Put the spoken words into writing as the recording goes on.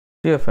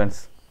Dear friends,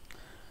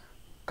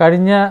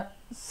 കഴിഞ്ഞ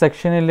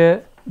സെക്ഷനിൽ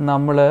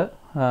നമ്മൾ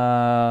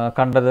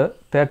കണ്ടത്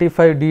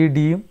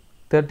 35DDയും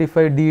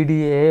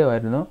 35DDAയും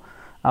ആയിരുന്നു.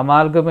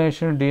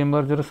 അമാൽഗമേഷൻ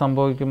ഡീമർജർ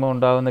സംഭവിക്കുമ്പോൾ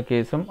ഉണ്ടാകുന്ന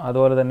കേസും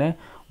അതുപോലെ തന്നെ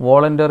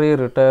voluntary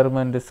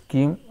retirement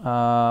scheme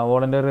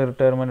voluntary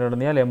retirement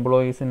നടത്തിയാൽ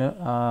എംപ്ലോയീസിന്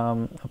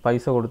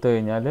പൈസ കൊടുത്തു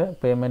കഴിഞ്ഞാൽ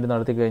പേയ്മെൻറ്റ്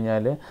നടത്തി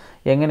കഴിഞ്ഞാൽ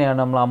എങ്ങനെയാണ്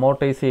നമ്മൾ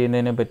അമോർട്ടൈസ്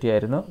ചെയ്യുന്നതിനെ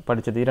പറ്റിയായിരുന്നു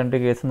പഠിച്ചത്. ഈ രണ്ട്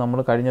കേസ്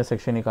നമ്മൾ കഴിഞ്ഞ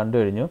സെക്ഷനിൽ കണ്ടു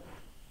കഴിഞ്ഞു.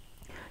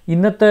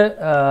 ഇന്നത്തെ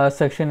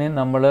സെക്ഷനിൽ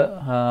നമ്മൾ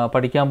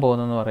പഠിക്കാൻ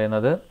പോകുന്നതെന്ന്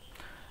പറയുന്നത്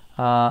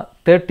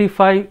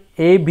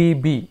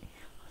 35ABB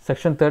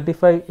സെക്ഷൻ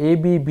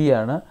 35ABB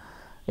ആണ്.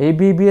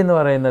 ABB എന്ന്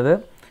പറയുന്നത്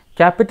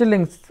capital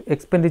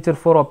expenditure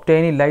four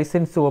obtaining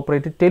licence to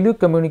operate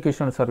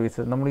telecommunication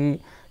services. നമ്മൾ ഈ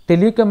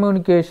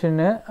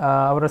ടെലികമ്മ്യൂണിക്കേഷന്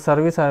അവരുടെ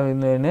സർവീസ്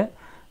ആകുന്നതിന്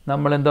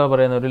നമ്മൾ എന്താ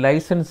പറയുന്നത്, ഒരു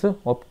ലൈസൻസ്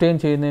ഒബ്റ്റൈൻ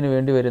ചെയ്യുന്നതിന്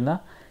വേണ്ടി വരുന്ന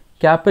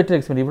ക്യാപിറ്റൽ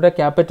എക്സ്പെൻഡിച്ചർ. ഇവിടെ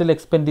ക്യാപിറ്റൽ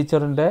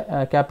എക്സ്പെൻഡിച്ചറിൻ്റെ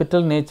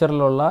ക്യാപിറ്റൽ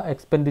നേച്ചറിലുള്ള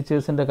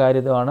എക്സ്പെൻഡിച്ചേഴ്സിൻ്റെ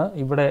കാര്യമാണ്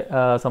ഇവിടെ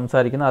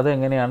സംസാരിക്കുന്നത്.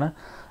 അതെങ്ങനെയാണ്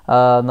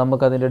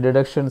നമുക്കതിൻ്റെ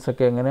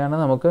ഡിഡക്ഷൻസൊക്കെ എങ്ങനെയാണ്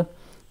നമുക്ക്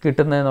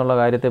കിട്ടുന്നതെന്നുള്ള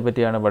കാര്യത്തെ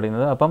പറ്റിയാണ്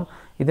പഠിക്കുന്നത്. അപ്പം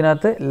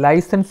ഇതിനകത്ത്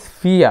ലൈസൻസ്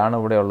ഫീ ആണ്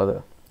ഇവിടെ ഉള്ളത്.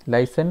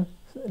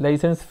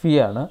 ലൈസൻസ് ഫീ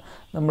ആണ്.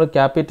 നമ്മൾ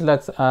ക്യാപിറ്റൽ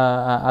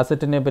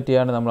അസറ്റിനെ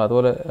പറ്റിയാണ് നമ്മൾ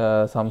അതുപോലെ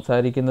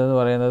സംസാരിക്കുന്നത്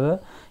പറയുന്നത്.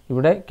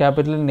 ഇവിടെ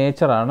ക്യാപിറ്റൽ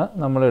നേച്ചറാണ്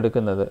നമ്മൾ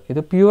എടുക്കുന്നത്.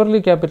 ഇത്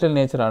പ്യുവർലി ക്യാപിറ്റൽ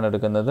നേച്ചറാണ്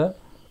എടുക്കുന്നത്.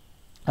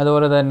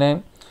 അതുപോലെ തന്നെ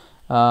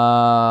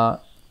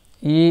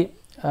ഈ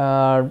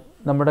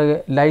നമ്മുടെ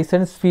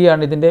ലൈസൻസ് ഫീ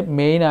ആണ് ഇതിൻ്റെ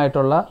മെയിൻ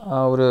ആയിട്ടുള്ള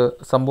ഒരു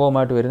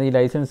സംഭവമായിട്ട് വരുന്നത്. ഈ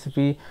ലൈസൻസ്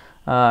ഫീ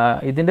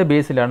ഇതിൻ്റെ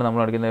ബേസിലാണ്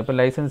നമ്മൾ എടുക്കുന്നത്. ഇപ്പോൾ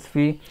ലൈസൻസ്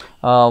ഫീ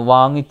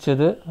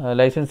വാങ്ങിച്ചത്,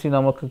 ലൈസൻസ് ഫീ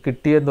നമുക്ക്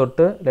കിട്ടിയത്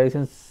തൊട്ട്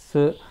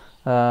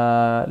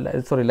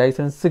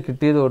ലൈസൻസ്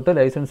കിട്ടിയത് തൊട്ട്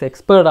ലൈസൻസ്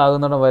എക്സ്പയർഡ്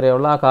ആകുന്നിടം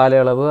വരെയുള്ള ആ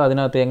കാലയളവ്,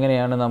 അതിനകത്ത്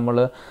എങ്ങനെയാണ് നമ്മൾ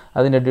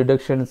അതിൻ്റെ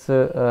ഡിഡക്ഷൻസ്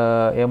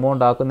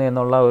എമൗണ്ട് ആക്കുന്നത്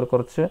എന്നുള്ള ഒരു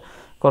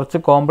കുറച്ച്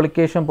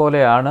കോംപ്ലിക്കേഷൻ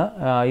പോലെയാണ്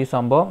ഈ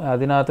സംഭവം.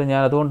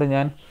 അതുകൊണ്ട്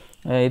ഞാൻ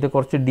ഇത്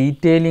കുറച്ച്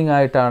ഡീറ്റെയിലിംഗ്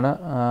ആയിട്ടാണ്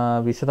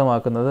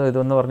വിശദമാക്കുന്നത്.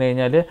 ഇതെന്ന് പറഞ്ഞു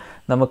കഴിഞ്ഞാൽ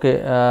നമുക്ക്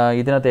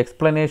ഇതിനകത്ത്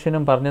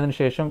എക്സ്പ്ലനേഷനും പറഞ്ഞതിന്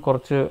ശേഷം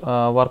കുറച്ച്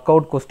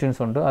വർക്കൗട്ട്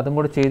ക്വസ്റ്റ്യൻസ് ഉണ്ട്. അതും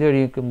കൂടെ ചെയ്ത്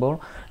കഴിക്കുമ്പോൾ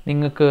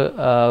നിങ്ങൾക്ക്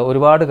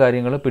ഒരുപാട്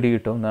കാര്യങ്ങൾ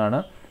പിടികിട്ടുന്നതാണ്.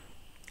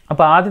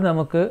 അപ്പോൾ ആദ്യം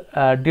നമുക്ക്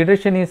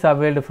deduction is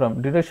availed from.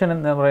 Deduction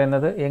എന്ന്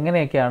പറയുന്നത്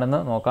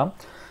എങ്ങനെയൊക്കെയാണെന്ന് നോക്കാം.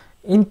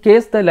 In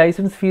case the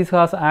license fees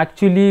has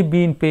actually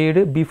been paid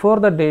before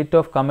the date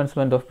of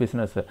commencement of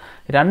business.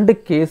 രണ്ട്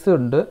കേസ്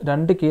ഉണ്ട്.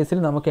 രണ്ട് കേസിൽ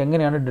നമുക്ക്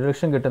എങ്ങനെയാണ്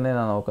ഡിഡക്ഷൻ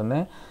കിട്ടുന്നതെന്നാണ്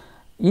നോക്കുന്നത്.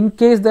 In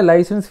case the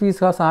licence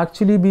fees has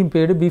actually been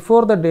paid before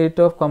the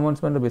date of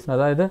commencement of business.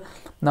 അതായത്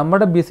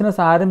നമ്മുടെ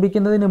business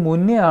ആരംഭിക്കുന്നതിന്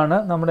മുന്നേ ആണ്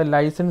നമ്മുടെ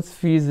ലൈസൻസ്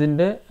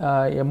ഫീസിൻ്റെ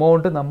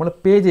എമൗണ്ട് നമ്മൾ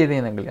പേ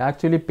ചെയ്തതെന്നെങ്കിൽ,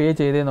 ആക്ച്വലി പേ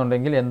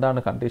ചെയ്തതെന്നുണ്ടെങ്കിൽ എന്താണ്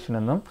കണ്ടീഷൻ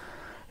എന്നും.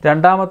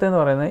 രണ്ടാമത്തേന്ന്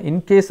പറയുന്നത് in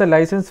case A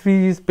licence fee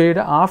is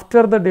paid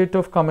after the date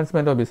of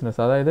commencement of business.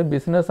 അതായത്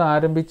ബിസിനസ്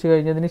ആരംഭിച്ച്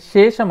കഴിഞ്ഞതിന്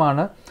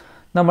ശേഷമാണ്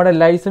നമ്മുടെ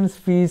ലൈസൻസ്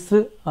ഫീസ്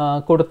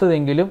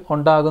കൊടുത്തതെങ്കിലും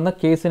ഉണ്ടാകുന്ന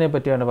കേസിനെ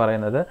പറ്റിയാണ്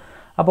പറയുന്നത്.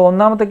 അപ്പോൾ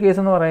ഒന്നാമത്തെ കേസ്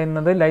എന്ന്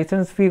പറയുന്നത്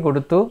ലൈസൻസ് ഫീ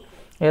കൊടുത്തു,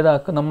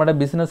 നമ്മുടെ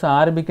ബിസിനസ്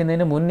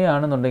ആരംഭിക്കുന്നതിന് മുന്നേ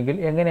ആണെന്നുണ്ടെങ്കിൽ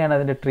എങ്ങനെയാണ്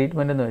അതിൻ്റെ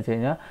ട്രീറ്റ്മെൻറ്റ് എന്ന് വെച്ച്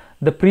കഴിഞ്ഞാൽ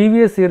the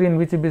previous year in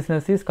which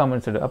business is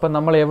commenced. അപ്പോൾ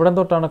നമ്മൾ എവിടെ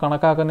തൊട്ടാണ്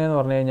കണക്കാക്കുന്നതെന്ന്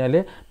പറഞ്ഞു കഴിഞ്ഞാൽ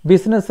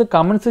ബിസിനസ്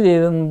കമൻസ്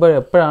ചെയ്യുമ്പോൾ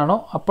എപ്പോഴാണോ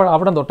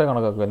അവിടെ തൊട്ടേ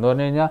കണക്കാക്കുക. എന്ന്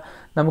പറഞ്ഞു കഴിഞ്ഞാൽ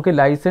നമുക്ക്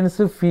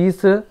ലൈസൻസ്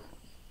ഫീസ്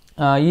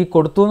ഈ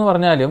കൊടുത്തു എന്ന്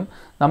പറഞ്ഞാലും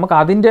നമുക്ക്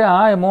അതിൻ്റെ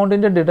ആ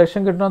എമൗണ്ടിൻ്റെ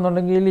ഡിഡക്ഷൻ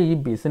കിട്ടണമെന്നുണ്ടെങ്കിൽ ഈ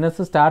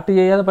ബിസിനസ് സ്റ്റാർട്ട്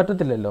ചെയ്യാതെ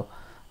പറ്റത്തില്ലല്ലോ.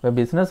 അപ്പോൾ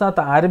ബിസിനസ്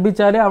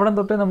ആരംഭിച്ചാലേ അവിടെ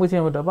തൊട്ടേ നമുക്ക്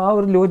ചെയ്യാൻ പറ്റും. അപ്പോൾ ആ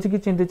ഒരു ലോജിക്ക്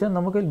ചിന്തിച്ചാൽ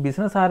നമുക്ക്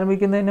ബിസിനസ്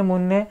ആരംഭിക്കുന്നതിന്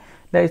മുന്നേ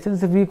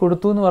ലൈസൻസ് ഫീ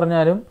കൊടുത്തു എന്ന്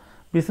പറഞ്ഞാലും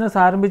ബിസിനസ്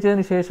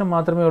ആരംഭിച്ചതിന് ശേഷം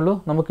മാത്രമേ ഉള്ളൂ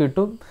നമുക്ക്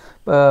കിട്ടും.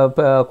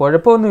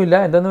 കുഴപ്പമൊന്നുമില്ല.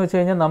 എന്താണെന്ന് വെച്ച്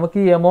കഴിഞ്ഞാൽ നമുക്ക്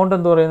ഈ എമൗണ്ട്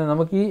എന്ന് പറയുന്നത്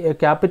നമുക്ക് ഈ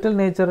ക്യാപിറ്റൽ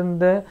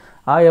നേച്ചറിൻ്റെ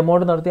ആ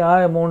എമൗണ്ട് നടത്തി ആ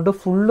എമൗണ്ട്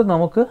ഫുള്ള്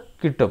നമുക്ക്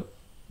കിട്ടും.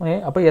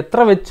 അപ്പോൾ എത്ര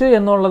വെച്ച്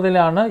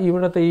എന്നുള്ളതിലാണ്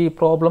ഇവിടുത്തെ ഈ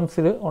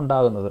പ്രോബ്ലംസിൽ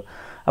ഉണ്ടാകുന്നത്.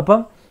 അപ്പം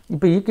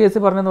ഇപ്പോൾ ഈ കേസ്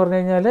പറഞ്ഞെന്ന് പറഞ്ഞു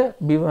കഴിഞ്ഞാൽ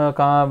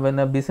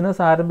പിന്നെ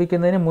ബിസിനസ്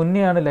ആരംഭിക്കുന്നതിന്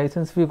മുന്നെയാണ്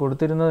ലൈസൻസ് ഫീ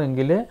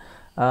കൊടുത്തിരുന്നതെങ്കിൽ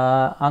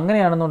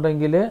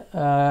അങ്ങനെയാണെന്നുണ്ടെങ്കിൽ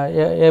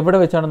എവിടെ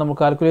വെച്ചാണ് നമ്മൾ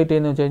കാൽക്കുലേറ്റ്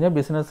ചെയ്യുന്നത് വെച്ച് കഴിഞ്ഞാൽ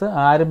ബിസിനസ്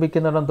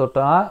ആരംഭിക്കുന്നിടം തൊട്ട്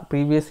ആ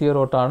പ്രീവിയസ് ഇയർ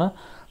തൊട്ടാണ്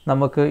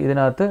നമുക്ക്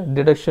ഇതിനകത്ത്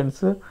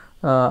ഡിഡക്ഷൻസ്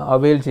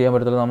അവെയിൽ ചെയ്യാൻ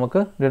പറ്റത്തുള്ളൂ.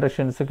 നമുക്ക്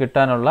ഡിഡക്ഷൻസ്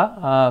കിട്ടാനുള്ള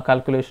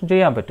കാൽക്കുലേഷൻ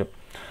ചെയ്യാൻ പറ്റും.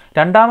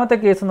 രണ്ടാമത്തെ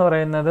കേസ് എന്ന്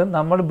പറയുന്നത്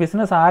നമ്മൾ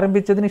ബിസിനസ്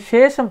ആരംഭിച്ചതിന്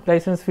ശേഷം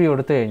ലൈസൻസ് ഫീ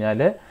കൊടുത്തു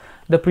കഴിഞ്ഞാൽ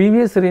the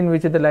previous year in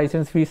which the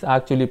licence fees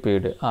actually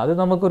paid. അത്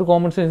നമുക്കൊരു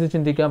കോമൺ സെൻസ്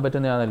ചിന്തിക്കാൻ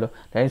പറ്റുന്നതാണല്ലോ.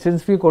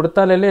 ലൈസൻസ് ഫീ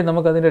കൊടുത്താലല്ലേ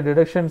നമുക്കതിൻ്റെ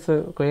ഡിഡക്ഷൻസ്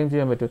ക്ലെയിം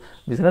ചെയ്യാൻ പറ്റും.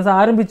 ബിസിനസ്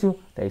ആരംഭിച്ചു,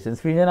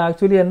 ലൈസൻസ് ഫീ ഞാൻ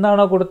ആക്ച്വലി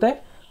എന്നാണോ കൊടുത്തത്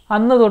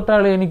അന്ന്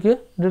തൊട്ടാളെ എനിക്ക്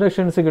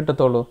ഡിഡക്ഷൻസ്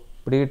കിട്ടത്തുള്ളൂ.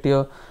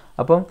 പിടികിട്ടിയോ?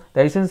 അപ്പം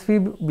ലൈസൻസ് ഫീ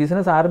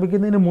ബിസിനസ്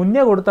ആരംഭിക്കുന്നതിന്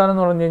മുന്നേ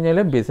കൊടുത്താണെന്ന് പറഞ്ഞു കഴിഞ്ഞാൽ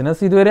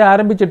ബിസിനസ് ഇതുവരെ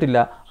ആരംഭിച്ചിട്ടില്ല.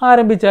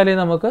 ആരംഭിച്ചാലേ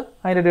നമുക്ക്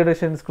അതിൻ്റെ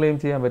ഡിഡക്ഷൻസ് ക്ലെയിം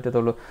ചെയ്യാൻ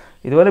പറ്റത്തുള്ളൂ.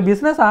 ഇതുപോലെ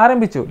ബിസിനസ്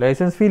ആരംഭിച്ചു,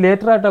 ലൈസൻസ് ഫീ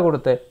ലേറ്ററായിട്ടാണ്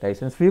കൊടുത്തത്.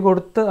 ലൈസൻസ് ഫീ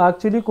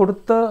ആക്ച്വലി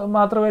കൊടുത്ത്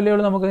മാത്രമല്ലേ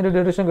ഉള്ളൂ നമുക്ക് അതിൻ്റെ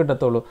ഡിഡക്ഷൻ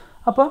കിട്ടത്തുള്ളൂ.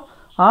 അപ്പം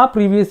ആ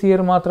പ്രീവിയസ്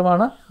ഇയർ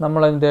മാത്രമാണ്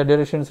നമ്മൾ അതിൻ്റെ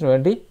ഡിഡക്ഷൻസിന്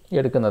വേണ്ടി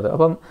എടുക്കുന്നത്.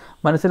 അപ്പം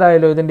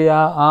മനസ്സിലായല്ലോ ഇതിൻ്റെ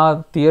ആ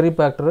തിയറി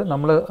ഫാക്ടർ.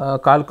 നമ്മൾ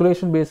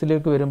കാൽക്കുലേഷൻ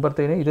ബേസിലേക്ക്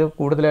വരുമ്പോഴത്തേന് ഇത്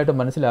കൂടുതലായിട്ട്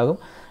മനസ്സിലാകും.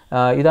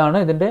 ഇതാണ്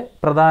ഇതിൻ്റെ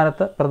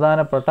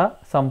പ്രധാനപ്പെട്ട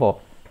സംഭവം.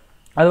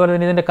 അതുപോലെ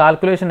തന്നെ ഇതിൻ്റെ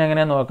കാൽക്കുലേഷൻ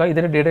എങ്ങനെയാണെന്ന് നോക്കാം.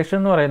 ഇതിൻ്റെ ഡിഡക്ഷൻ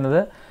എന്ന് പറയുന്നത്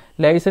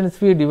licence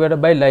fee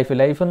divided by life.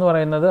 Life എന്ന്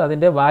പറയുന്നത്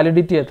അതിൻ്റെ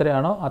വാലിഡിറ്റി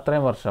എത്രയാണോ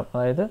അത്രയും വർഷം,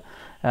 അതായത്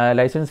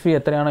ലൈസൻസ് ഫീ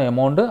എത്രയാണോ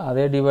എമൗണ്ട്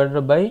അതേ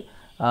ഡിവൈഡഡ് ബൈ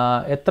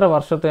എത്ര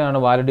വർഷത്തെയാണ്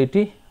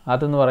വാലിഡിറ്റി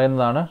അതെന്ന്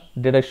പറയുന്നതാണ്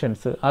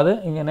ഡിഡക്ഷൻസ്. അത്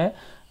ഇങ്ങനെ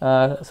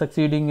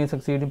സക്സീഡിങ്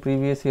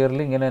പ്രീവിയസ് ഇയറിൽ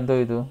ഇങ്ങനെ എന്തോ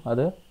ചെയ്തു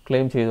അത്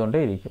ക്ലെയിം ചെയ്തുകൊണ്ടേ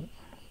ഇരിക്കും.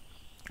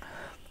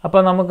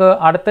 അപ്പോൾ നമുക്ക്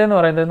അടുത്തതെന്ന്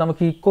പറയുന്നത്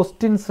നമുക്ക് ഈ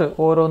ക്വസ്റ്റ്യൻസ്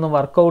ഓരോന്ന്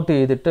വർക്കൗട്ട്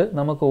ചെയ്തിട്ട്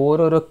നമുക്ക്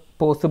ഓരോരോ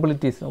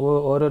പോസിബിലിറ്റീസ്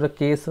ഓരോരോ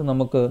കേസ്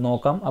നമുക്ക്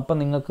നോക്കാം. അപ്പം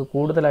നിങ്ങൾക്ക്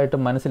കൂടുതലായിട്ട്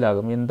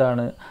മനസ്സിലാകും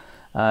എന്താണ്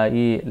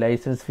ഈ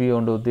ലൈസൻസ് ഫീ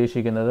കൊണ്ട്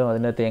ഉദ്ദേശിക്കുന്നത്,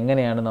 അതിനകത്ത്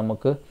എങ്ങനെയാണ്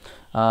നമുക്ക്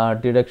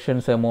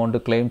ഡിഡക്ഷൻസ് എമൗണ്ട്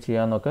ക്ലെയിം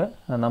ചെയ്യാമെന്നൊക്കെ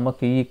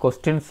നമുക്ക് ഈ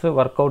ക്വസ്റ്റ്യൻസ്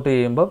വർക്കൗട്ട്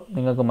ചെയ്യുമ്പോൾ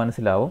നിങ്ങൾക്ക്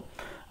മനസ്സിലാവും.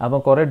 അപ്പോൾ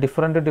കുറേ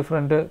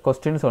ഡിഫറെൻറ്റ്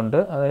ക്വസ്റ്റ്യൻസ് ഉണ്ട്.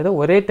 അതായത്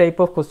ഒരേ ടൈപ്പ്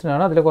ഓഫ് ക്വസ്റ്റ്യൻ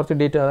ആണ്, അതിൽ കുറച്ച്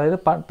ഡീറ്റെയിൽ, അതായത്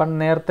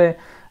നേരത്തെ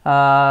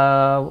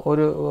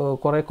ഒരു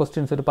കുറേ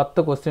ക്വസ്റ്റ്യൻസ് ഒരു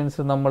 10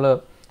 ക്വസ്റ്റ്യൻസ് നമ്മൾ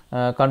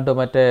കണ്ടു.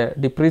 മറ്റേ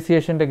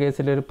ഡിപ്രീസിയേഷൻ്റെ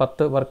കേസിൽ ഒരു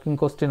 10 വർക്കിംഗ്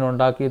ക്വസ്റ്റ്യൻ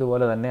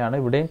ഉണ്ടാക്കിയതുപോലെ തന്നെയാണ്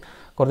ഇവിടെയും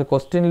കുറച്ച്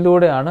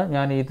ക്വസ്റ്റ്യനിലൂടെയാണ്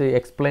ഞാൻ ഇത്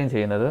എക്സ്പ്ലെയിൻ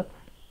ചെയ്യുന്നത്.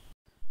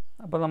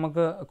 അപ്പോൾ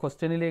നമുക്ക്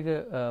ക്വസ്റ്റ്യനിലേക്ക്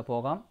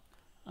പോകാം.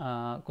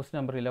 Question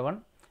number 11.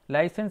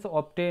 Licence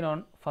obtain on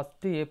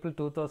 1st April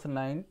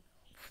 2009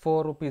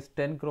 for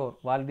 ₹10 crore,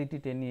 validity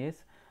 10 years.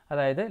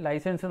 അതായത്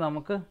ലൈസൻസ്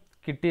നമുക്ക്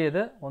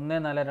കിട്ടിയത്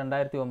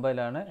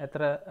 1/4/2009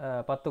 എത്ര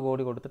 10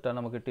 കോടി കൊടുത്തിട്ടാണ്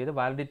നമുക്ക് കിട്ടിയത്.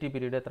 വാലിഡിറ്റി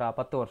പീരീഡ് എത്ര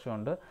 10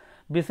 വർഷമുണ്ട്.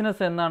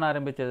 ബിസിനസ് എന്നാണ്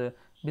ആരംഭിച്ചത്?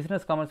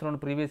 Business commenced on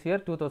previous year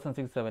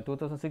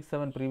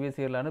 2006-07 previous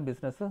ഇയറിലാണ്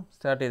business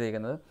start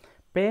ചെയ്തിരിക്കുന്നത്.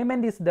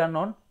 Payment is done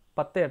on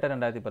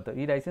 10/8/2010.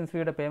 ഈ ലൈസൻസ്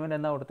ഫീയുടെ പേയ്മെൻറ്റ്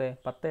എന്നാ കൊടുത്തത്?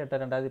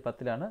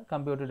 10/8/2010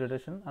 computer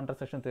deduction under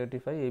section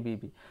 35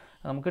 ABB.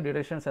 നമുക്ക്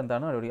ഡിഡക്ഷൻസ്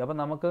എന്താണ് പരിപാടി. അപ്പോൾ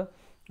നമുക്ക്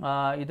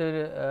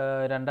ഇതൊരു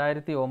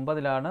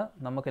 2009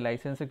 നമുക്ക്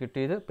ലൈസൻസ്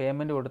കിട്ടിയത്.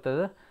 പേയ്മെൻറ്റ്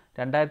കൊടുത്തത്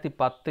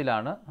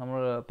 2010 നമ്മൾ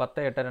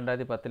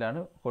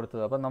 10/8/2010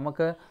 കൊടുത്തത്. അപ്പം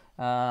നമുക്ക്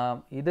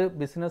ഇത്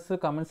ബിസിനസ്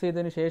കമൻസ്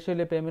ചെയ്തതിന്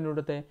ശേഷമല്ലേ പേയ്മെൻറ്റ്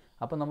കൊടുത്തേ.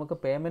 അപ്പം നമുക്ക്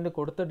പേയ്മെൻറ്റ്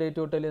കൊടുത്ത ഡേറ്റ്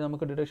തൊട്ടല്ലേ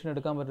നമുക്ക് ഡിഡക്ഷൻ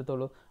എടുക്കാൻ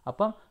പറ്റത്തുള്ളൂ.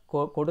 അപ്പം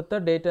കൊടുത്ത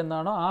ഡേറ്റ്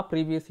എന്നാണോ ആ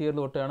പ്രീവിയസ് ഇയർ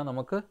തൊട്ടാണ്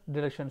നമുക്ക്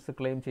ഡിഡക്ഷൻസ്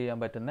ക്ലെയിം ചെയ്യാൻ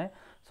പറ്റുന്നത്.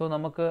 സോ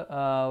നമുക്ക്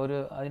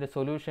അതിൻ്റെ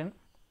സൊല്യൂഷൻ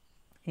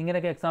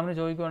ഇങ്ങനെയൊക്കെ എക്സാമിന്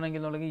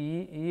ചോദിക്കുകയാണെങ്കിൽ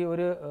ഈ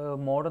ഒരു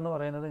മോഡെന്ന്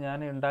പറയുന്നത് ഞാൻ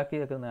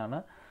ഉണ്ടാക്കിയേക്കുന്നതാണ്.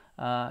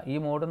 ഈ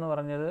മോഡെന്ന്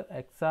പറഞ്ഞത്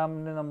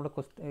എക്സാമിന് നമ്മൾ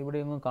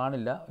ഇവിടെയൊന്നും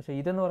കാണില്ല. പക്ഷേ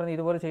ഇതെന്ന് പറഞ്ഞാൽ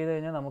ഇതുപോലെ ചെയ്ത്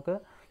കഴിഞ്ഞാൽ നമുക്ക്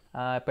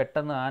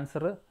പെട്ടെന്ന്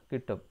ആൻസർ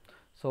കിട്ടും.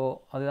 സോ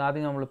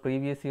ആദ്യം നമ്മൾ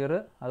പ്രീവിയസ് ഇയർ,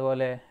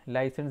 അതുപോലെ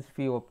ലൈസൻസ്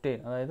ഫീ ഒബ്റ്റെയിൻ,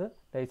 അതായത്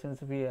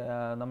ലൈസൻസ് ഫീ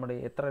നമ്മുടെ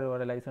എത്ര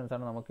രൂപയുടെ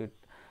ലൈസൻസാണ് നമുക്ക്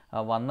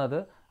വന്നത്,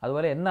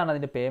 അതുപോലെ എന്നാണ്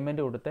അതിൻ്റെ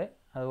പേയ്മെൻറ്റ് കൊടുത്തത്,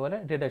 അതുപോലെ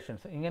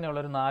ഡിഡക്ഷൻസ്,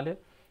 ഇങ്ങനെയുള്ളൊരു 4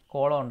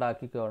 കോളം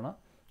ഉണ്ടാക്കിക്കുകയാണ്.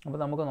 അപ്പോൾ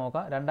നമുക്ക്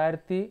നോക്കാം.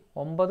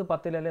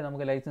 2009-10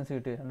 നമുക്ക് ലൈസൻസ്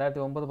കിട്ടിയത്.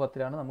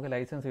 2009-10 നമുക്ക്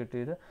ലൈസൻസ്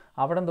കിട്ടിയത്.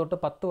 അവിടെ തൊട്ട്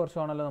 10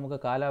 വർഷമാണല്ലോ നമുക്ക്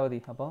കാലാവധി.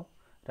 അപ്പോൾ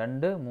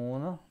 2,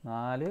 3,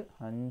 4,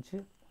 5,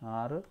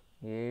 6,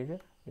 7,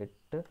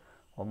 8,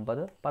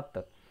 9,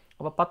 10.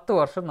 അപ്പോൾ 10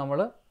 വർഷം നമ്മൾ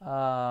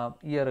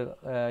ഇയർ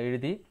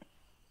എഴുതി.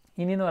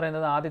 ഇനിയെന്ന്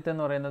പറയുന്നത് ആദ്യത്തെ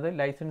പറയുന്നത്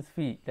ലൈസൻസ്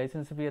ഫീ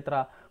എത്ര?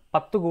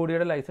 10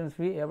 കോടിയുടെ ലൈസൻസ്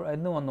ഫീ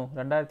എന്ന് വന്നു?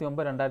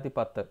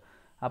 2009-2010.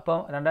 അപ്പം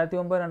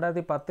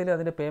 2009-2010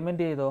 അതിൻ്റെ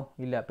പേയ്മെൻറ്റ് ചെയ്തോ?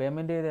 ഇല്ല.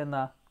 പേയ്മെൻറ്റ് ചെയ്ത്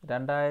എന്നാ?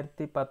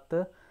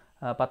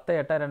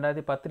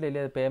 10/8/2010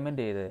 അത്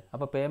പേയ്മെൻറ്റ് ചെയ്തത്.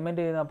 അപ്പോൾ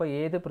പേയ്മെൻറ്റ് ചെയ്ത് അപ്പോൾ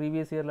ഏത്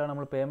പ്രീവിയസ് ഇയറിലാണ്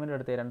നമ്മൾ പേയ്മെൻറ്റ്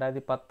എടുത്തത്?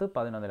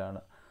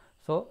 2010-11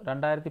 സോ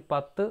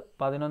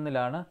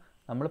 2010-11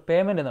 നമ്മൾ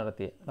പേയ്മെൻറ്റ്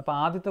നടത്തിയത്. അപ്പോൾ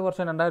ആദ്യത്തെ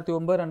വർഷം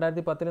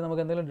 2009-2010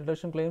 നമുക്ക് എന്തെങ്കിലും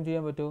ഡിഡക്ഷൻ ക്ലെയിം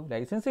ചെയ്യാൻ പറ്റുമോ?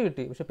 ലൈസൻസ്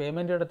കിട്ടി, പക്ഷേ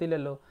പേയ്മെൻറ്റ്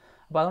നടത്തില്ലല്ലോ.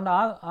 അപ്പോൾ അതുകൊണ്ട്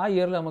ആ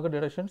ഇയറിൽ നമുക്ക്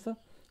ഡിഡക്ഷൻസ്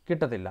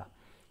കിട്ടത്തില്ല.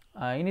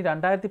 ഇനി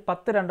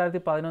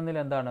 2010-2011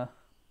 എന്താണ്?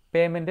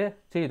 പേയ്മെൻറ്റ്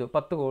ചെയ്തു,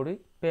 10 കോടി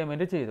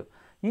പേയ്മെൻറ്റ് ചെയ്തു.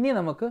 ഇനി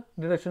നമുക്ക്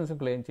ഡിഡക്ഷൻസ്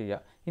ക്ലെയിം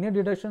ചെയ്യാം. ഇനി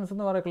ഡിഡക്ഷൻസ്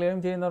എന്ന് പറയുക ക്ലെയിം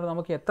ചെയ്യുന്നവർ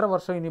നമുക്ക് എത്ര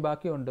വർഷം ഇനി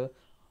ബാക്കിയുണ്ട്?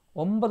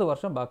 9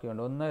 വർഷം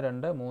ബാക്കിയുണ്ട്. 1,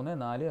 2, 3,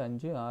 4, 5,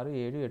 6,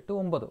 7, 8,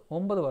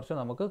 9 വർഷം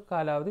നമുക്ക്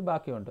കാലാവധി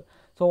ബാക്കിയുണ്ട്.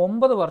 സോ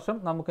 9 വർഷം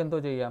നമുക്ക് എന്തോ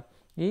ചെയ്യാം?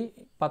 ഈ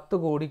 10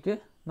 കോടിക്ക്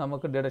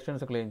നമുക്ക്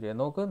ഡിഡക്ഷൻസ് ക്ലെയിം ചെയ്യാം.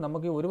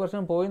 നമുക്ക് ഈ 1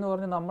 വർഷം പോയി എന്ന്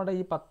പറഞ്ഞാൽ നമ്മുടെ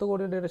ഈ 10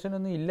 കോടി ഡിഡക്ഷൻ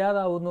ഒന്നും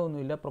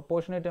ഇല്ലാതാവുന്നൊന്നുമില്ല.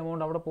 പ്രൊപ്പോർഷനേറ്റ്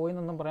എമൗണ്ട് അവിടെ പോയി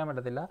എന്നൊന്നും പറയാൻ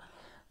പറ്റത്തില്ല.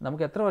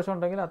 നമുക്ക് എത്ര വർഷം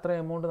ഉണ്ടെങ്കിൽ അത്ര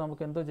എമൗണ്ട്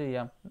നമുക്ക് എന്തോ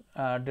ചെയ്യാം?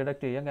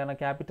 ഡിഡക്റ്റ് ചെയ്യാം. കാരണം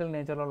ക്യാപിറ്റൽ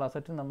നേച്ചറുള്ള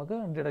അസറ്റ് നമുക്ക്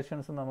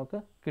ഡിഡക്ഷൻസ് നമുക്ക്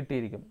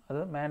കിട്ടിയിരിക്കും. അത്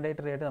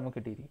മാൻഡേറ്ററി ആയിട്ട് നമുക്ക്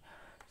കിട്ടിയിരിക്കും.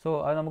 സോ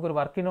അത് നമുക്കൊരു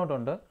വർക്കിംഗ്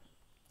നോട്ടുണ്ട്.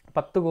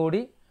 10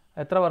 കോടി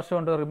എത്ര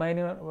വർഷമുണ്ട്?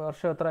 റിമൈനിങ്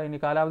വർഷം എത്ര? ഇനി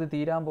കാലാവധി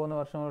തീരാൻ പോകുന്ന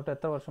വർഷം തൊട്ട്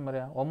എത്ര വർഷം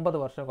വരെ? 9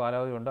 വർഷം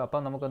കാലാവധി ഉണ്ട്. അപ്പം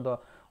നമുക്ക് എന്തോ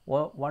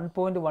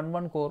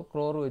 1.11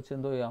 crore വെച്ച്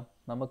എന്തോ ചെയ്യാം?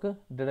 നമുക്ക്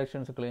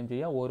ഡിഡക്ഷൻസ് ക്ലെയിം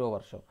ചെയ്യാം ഓരോ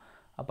വർഷവും.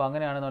 അപ്പോൾ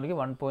അങ്ങനെയാണെന്നുണ്ടെങ്കിൽ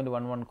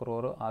 1.11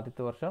 crore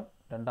ആദ്യത്തെ വർഷം,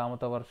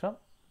 2ാമത്തെ വർഷം,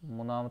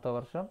 3ാമത്തെ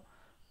വർഷം,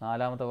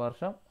 4ാമത്തെ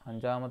വർഷം,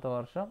 5ാമത്തെ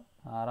വർഷം,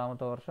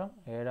 6ാമത്തെ വർഷം,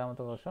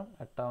 7ാമത്തെ വർഷം,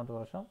 8ാമത്തെ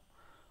വർഷം,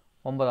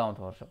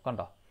 9ാമത്തെ വർഷം.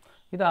 കണ്ടോ?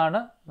 ഇതാണ്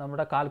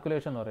നമ്മുടെ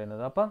കാൽക്കുലേഷൻ എന്ന്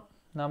പറയുന്നത്. അപ്പം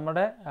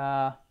നമ്മുടെ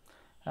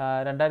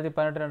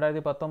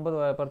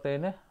 2018-2019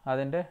 ആയപ്പോഴത്തേന്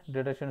അതിൻ്റെ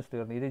ഡിഡക്ഷൻസ്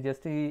തീർന്നു. ഇത്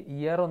ജസ്റ്റ് ഈ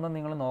ഇയർ ഒന്നും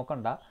നിങ്ങൾ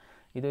നോക്കണ്ട.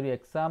 ഇതൊരു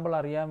എക്സാമ്പിൾ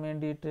അറിയാൻ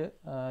വേണ്ടിയിട്ട്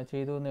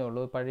ചെയ്തു എന്നേ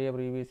ഉള്ളൂ. പഴയ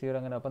പ്രീവിയസ് ഇയർ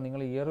അങ്ങനെ. അപ്പം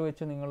നിങ്ങൾ ഇയർ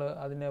വെച്ച് നിങ്ങൾ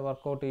അതിനെ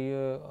വർക്കൗട്ട്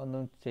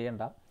ഒന്നും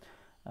ചെയ്യണ്ട.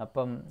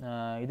 അപ്പം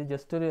ഇത്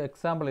ജസ്റ്റ് ഒരു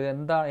എക്സാമ്പിൾ,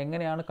 ഇത്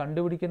എങ്ങനെയാണ്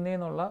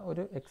കണ്ടുപിടിക്കുന്നതെന്നുള്ള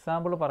ഒരു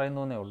എക്സാമ്പിൾ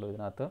പറയുന്നതേ ഉള്ളൂ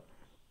ഇതിനകത്ത്.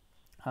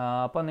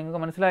 അപ്പം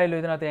നിങ്ങൾക്ക് മനസ്സിലായല്ലോ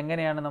ഇതിനകത്ത്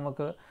എങ്ങനെയാണ്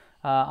നമുക്ക്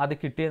അത്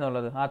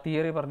കിട്ടിയെന്നുള്ളത്, ആ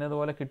തിയറി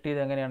പറഞ്ഞതുപോലെ കിട്ടിയത്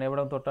എങ്ങനെയാണ്,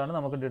 എവിടെ തൊട്ടാണ്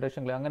നമുക്ക്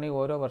ഡിഡക്ഷൻ ക്ലെയിം, അങ്ങനെ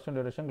ഓരോ വർഷം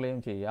ഡിഡക്ഷൻ ക്ലെയിം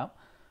ചെയ്യാം.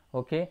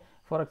 ഓക്കെ,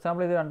 ഫോർ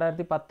എക്സാമ്പിൾ ഇത്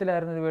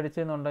 2010 ഇത്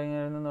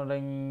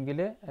മേടിച്ചെന്നുണ്ടെങ്കിൽ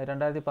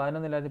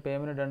 2011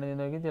 പേയ്മെൻറ്റ് ഡൺ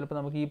ചെയ്യുന്നെങ്കിൽ ചിലപ്പോൾ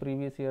നമുക്ക് ഈ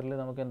പ്രീവിയസ് ഇയറിൽ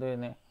നമുക്ക് എന്തോ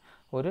ചെയ്യുന്നത്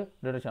ഒരു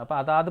ഡിഡക്ഷൻ, അപ്പോൾ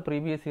അതാത്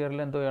പ്രീവിയസ് ഇയറിൽ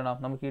എന്തോ ചെയ്യണം,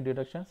 നമുക്ക് ഈ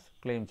ഡിഡക്ഷൻസ്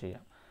ക്ലെയിം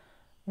ചെയ്യാം.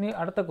 ഇനി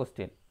അടുത്ത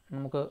ക്വസ്റ്റ്യൻ,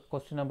 നമുക്ക്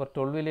ക്വസ്റ്റ്യൻ നമ്പർ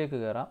 12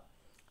 കയറാം.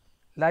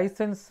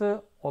 Licence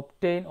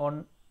obtain on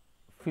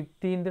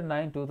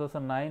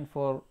 15/9/2009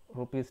 four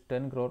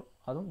 ₹10 crore,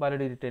 അതും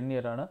വാലിഡിറ്റി 10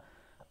 year ആണ്.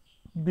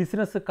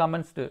 Business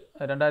commenced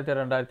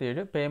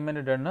 2006-2007,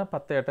 payment done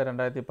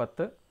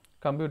 10/8/2010,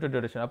 computer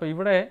deduction. അപ്പോൾ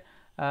ഇവിടെ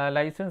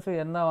ലൈസൻസ്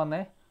എന്നാ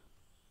വന്നേ,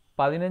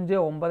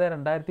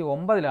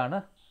 15/9/2009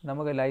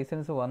 നമുക്ക്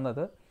ലൈസൻസ്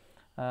വന്നത്.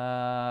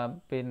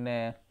 പിന്നെ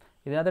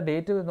ഇതിനകത്ത്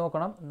ഡേറ്റ്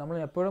നോക്കണം, നമ്മൾ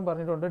എപ്പോഴും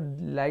പറഞ്ഞിട്ടുണ്ട്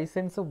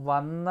ലൈസൻസ്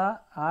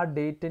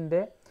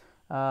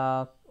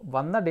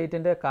വന്ന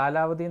ഡേറ്റിൻ്റെ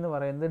കാലാവധി എന്ന്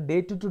പറയുന്നത്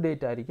ഡേറ്റ് ടു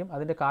ഡേറ്റ് ആയിരിക്കും.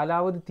 അതിൻ്റെ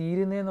കാലാവധി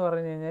തീരുന്നതെന്ന്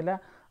പറഞ്ഞു കഴിഞ്ഞാൽ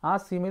ആ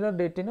സിമിലർ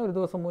ഡേറ്റിന് ഒരു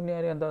ദിവസം മുന്നേ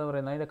എന്താണെന്ന്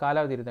പറയുന്നത് അതിൻ്റെ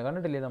കാലാവധി തീരുന്നത്.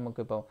 കണ്ടിട്ടില്ലേ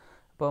നമുക്കിപ്പം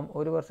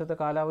ഒരു വർഷത്തെ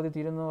കാലാവധി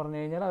തീരുന്നു പറഞ്ഞു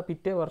കഴിഞ്ഞാൽ ആ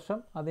പിറ്റേ വർഷം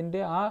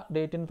അതിൻ്റെ ആ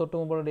ഡേറ്റിന് തൊട്ട്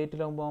മുമ്പുള്ള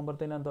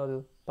ഡേറ്റിലാകുമ്പോഴത്തേനും എന്തോ അത്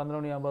 12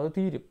 മണിയാകുമ്പോൾ അത്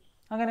തീരും.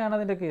 അങ്ങനെയാണ്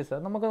അതിൻ്റെ കേസ്.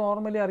 നമുക്ക്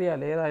നോർമലി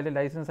അറിയാമല്ലോ, ഏതായാലും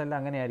ലൈസൻസ് എല്ലാം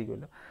അങ്ങനെ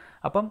ആയിരിക്കുമല്ലോ.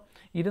 അപ്പം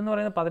ഇതെന്ന്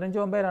പറയുന്നത്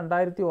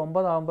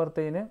 15/9/2009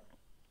 ആകുമ്പോഴത്തേന്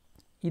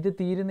ഇത്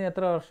തീരുന്ന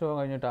എത്ര വർഷം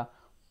കഴിഞ്ഞിട്ടാണ്,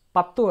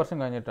 10 വർഷം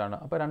കഴിഞ്ഞിട്ടാണ്.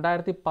 അപ്പോൾ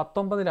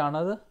 2019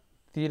 അത്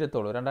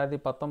തീരത്തുള്ളൂ,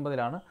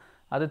 2019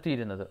 അത്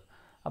തീരുന്നത്.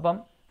 അപ്പം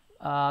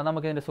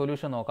നമുക്കിതിൻ്റെ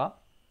സൊല്യൂഷൻ നോക്കാം.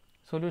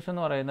 സൊല്യൂഷൻ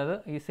എന്ന് പറയുന്നത്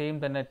ഈ സെയിം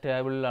തന്നെ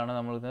ടേബിളിലാണ്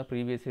നമ്മൾ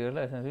previous year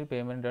licence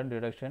payment and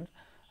deduction.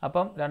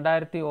 അപ്പം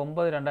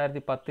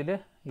 2009-2010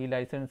 ഈ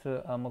ലൈസൻസ്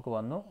നമുക്ക്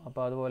വന്നു.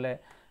 അപ്പോൾ അതുപോലെ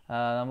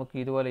നമുക്ക്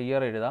ഇതുപോലെ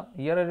ഇയർ എഴുതാം.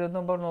 ഇയർ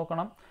എഴുതുമ്പോൾ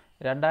നോക്കണം,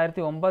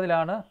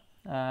 2009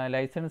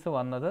 ലൈസൻസ്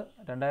വന്നത്,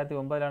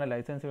 2009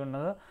 ലൈസൻസ്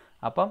വന്നത്.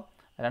 അപ്പം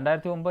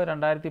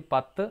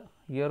 2009-2010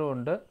 ഇയറും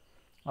ഉണ്ട്.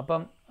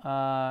 അപ്പം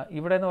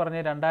ഇവിടെ എന്ന്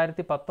പറഞ്ഞാൽ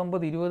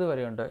 2019-20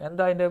 വരെയുണ്ട്.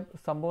 എന്താ അതിൻ്റെ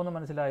സംഭവം എന്ന്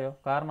മനസ്സിലായോ?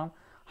 കാരണം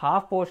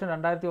ഹാഫ് പോർഷൻ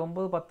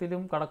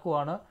 2009-10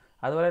 കടക്കുവാണ്.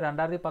 അതുപോലെ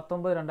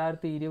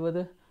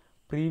 2019-2020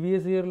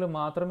 പ്രീവിയസ് ഇയറിൽ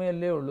മാത്രമേ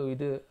അല്ലേ ഉള്ളൂ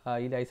ഇത്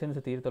ഈ ലൈസൻസ്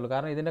തീരത്തുള്ളൂ.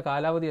 കാരണം ഇതിൻ്റെ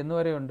കാലാവധി എന്ന്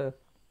വരെയുണ്ട്,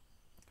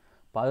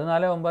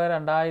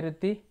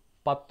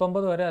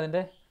 14/9/2019 വരെ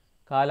അതിൻ്റെ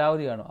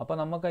കാലാവധിയാണ്. അപ്പോൾ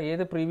നമുക്ക്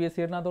ഏത് പ്രീവിയസ്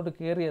ഇയറിനകത്തോട്ട്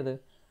കയറിയത്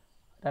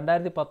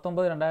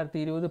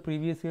 2019-2020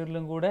 പ്രീവിയസ്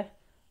ഇയറിലും കൂടെ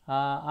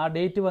ആ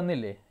ഡേറ്റ്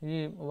വന്നില്ലേ, ഈ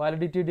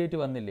വാലിഡിറ്റി ഡേറ്റ്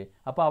വന്നില്ലേ,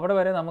 അപ്പോൾ അവിടെ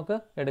വരെ നമുക്ക്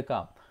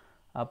എടുക്കാം.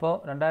 അപ്പോൾ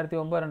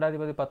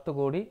 2009-2010 10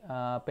 കോടി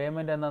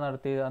പേയ്മെൻറ്റ് എന്നാ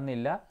നടത്തി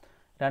തന്നില്ല.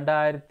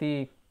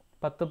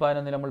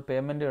 2010-11 നമ്മൾ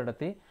പേയ്മെൻറ്റ്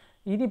നടത്തി.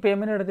 ഇനി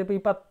പേയ്മെൻറ്റ് നടത്തിയപ്പോൾ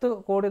ഈ 10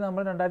 കോടി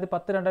നമ്മൾ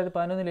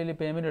 2010-2011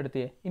 പേയ്മെൻറ്റ്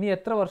നടത്തിയേ. ഇനി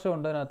എത്ര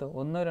വർഷമുണ്ട് അതിനകത്ത്?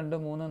 1 2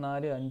 3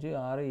 4 5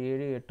 6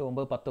 7 8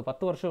 9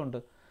 10 വർഷമുണ്ട്.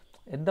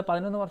 എന്താ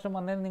 11 വർഷം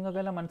വന്നതെന്ന്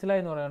നിങ്ങൾക്കെല്ലാം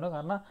മനസ്സിലായി എന്ന് പറയുന്നത്.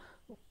 കാരണം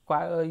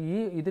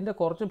ഇതിൻ്റെ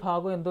കുറച്ച്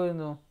ഭാഗം എന്തോ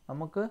ചെയ്യുന്നു,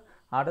 നമുക്ക്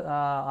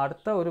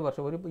അടുത്ത ഒരു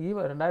വർഷം ഈ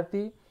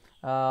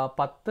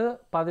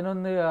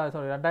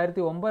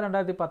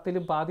 2009-2010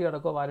 പാതി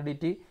അടക്കം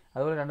വാലിഡിറ്റി,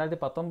 അതുപോലെ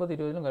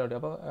 2019-20 വാലിഡിറ്റി.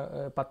 അപ്പോൾ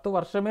 10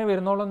 വർഷമേ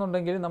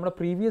വരുന്നുള്ളെന്നുണ്ടെങ്കിൽ നമ്മുടെ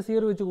പ്രീവിയസ്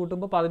ഇയർ വെച്ച്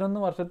കൂട്ടുമ്പോൾ 11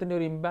 വർഷത്തിൻ്റെ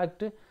ഒരു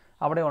ഇമ്പാക്റ്റ്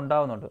അവിടെ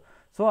ഉണ്ടാകുന്നുണ്ട്.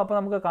 സോ അപ്പോൾ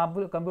നമുക്ക്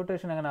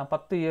കമ്പ്യൂട്ടേഷൻ എങ്ങനെ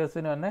 10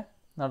 ഇയേഴ്സിന് തന്നെ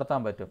നടത്താൻ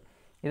പറ്റും.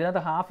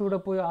 ഇതിനകത്ത് ഹാഫ് ഇവിടെ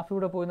പോയി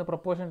എന്ന്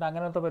പ്രൊപ്പോർഷൻ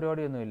അങ്ങനത്തെ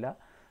പരിപാടിയൊന്നുമില്ല.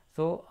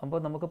 സോ അപ്പോൾ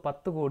നമുക്ക്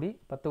 10 കോടി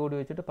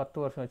വെച്ചിട്ട് 10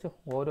 വർഷം വെച്ച്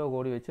ഓരോ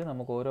കോടി വെച്ച്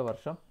നമുക്ക് ഓരോ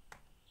വർഷം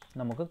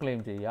നമുക്ക് ക്ലെയിം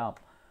ചെയ്യാം.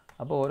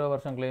 അപ്പോൾ ഓരോ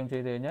വർഷം ക്ലെയിം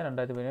ചെയ്ത് കഴിഞ്ഞാൽ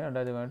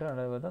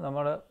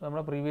 2017-2018-2010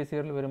 നമ്മുടെ പ്രീവിയസ്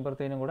ഇയറിൽ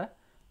വരുമ്പോഴത്തേനും കൂടെ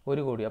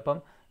 1 കോടി. അപ്പം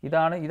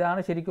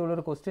ഇതാണ്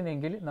ശരിക്കുള്ളൊരു ക്വസ്റ്റ്യൻ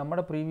എങ്കിൽ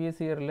നമ്മുടെ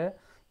പ്രീവിയസ് ഇയറിൽ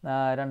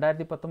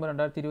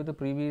 2019-2020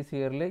 പ്രീവിയസ്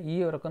ഇയറിൽ ഈ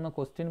ഇറക്കുന്ന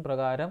ക്വസ്റ്റ്യൻ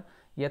പ്രകാരം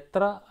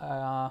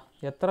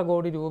എത്ര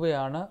കോടി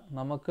രൂപയാണ്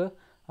നമുക്ക്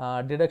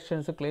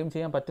ഡിഡക്ഷൻസ് ക്ലെയിം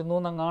ചെയ്യാൻ പറ്റുന്നു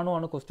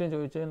എന്നങ്ങാണുമാണ് ക്വസ്റ്റ്യൻ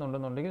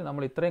ചോദിച്ചതെന്നുണ്ടെന്നുണ്ടെങ്കിൽ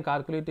നമ്മൾ ഇത്രയും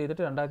കാൽക്കുലേറ്റ്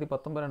ചെയ്തിട്ട്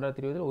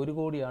 2019-2020 1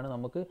 കോടിയാണ്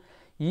നമുക്ക്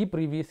ഈ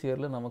പ്രീവിയസ്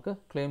ഇയറിൽ നമുക്ക്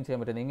ക്ലെയിം ചെയ്യാൻ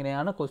പറ്റുന്നത്.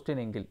 ഇങ്ങനെയാണ് ക്വസ്റ്റ്യൻ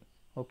എങ്കിൽ.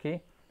 ഓക്കെ,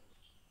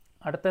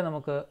 അടുത്ത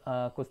നമുക്ക്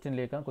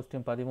ക്വസ്റ്റ്യനിലേക്കാണ്.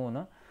 Question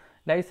 13,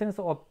 licence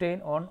obtain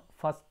on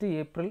 1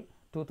 April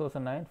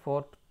 2009 four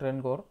 10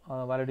 crore,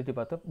 validity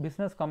 10.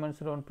 Business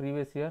commenced on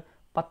previous year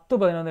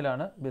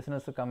 10/11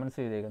 business comments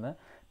ചെയ്തേക്കുന്നത്.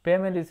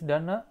 Payment is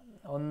done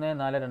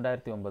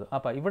 1/4/2009.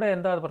 അപ്പോൾ ഇവിടെ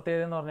എന്താ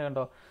പ്രത്യേകത എന്ന് പറഞ്ഞാൽ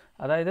കണ്ടോ,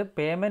 അതായത്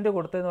പേയ്മെൻറ്റ്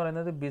കൊടുത്തതെന്ന്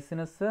പറയുന്നത്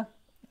ബിസിനസ്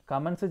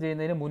കമൻസ്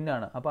ചെയ്യുന്നതിന്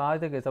മുന്നാണ്. അപ്പോൾ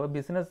ആദ്യത്തെ കേസ്, അപ്പോൾ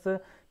ബിസിനസ്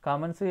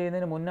കമൻസ്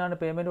ചെയ്യുന്നതിന് മുന്നാണ്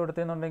പേയ്മെൻറ്റ്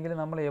കൊടുത്തതെന്നുണ്ടെങ്കിൽ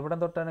നമ്മൾ എവിടെ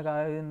തൊട്ടാണ്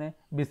ചെയ്യുന്നത്,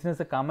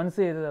 ബിസിനസ് കമൻസ്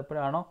ചെയ്തത്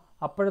എപ്പോഴാണോ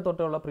അപ്പോഴേ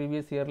തൊട്ടുള്ള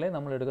പ്രീവിയസ് ഇയറിലെ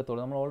നമ്മൾ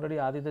എടുക്കത്തുള്ളൂ. നമ്മൾ ഓൾറെഡി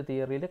ആദ്യത്തെ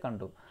തിയറിയിൽ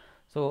കണ്ടു.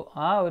 സോ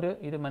ആ ഒരു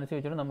ഇത് മനസ്സിൽ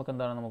വെച്ചിട്ട് നമുക്ക്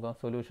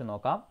സൊല്യൂഷൻ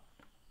നോക്കാം.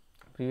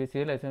 പ്രീവിയസ്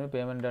ഇയർ ലൈസൻസ്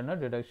പേയ്മെൻറ്റ് ആണ്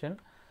ഡിഡക്ഷൻ.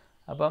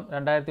 അപ്പം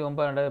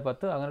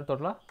 2009-2010 അങ്ങനെ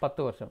തൊട്ടുള്ള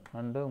 10 വർഷം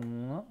 2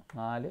 3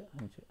 4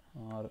 5 6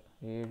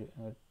 7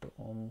 8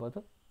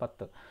 9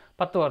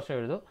 10 വർഷം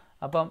എഴുതും.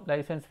 അപ്പം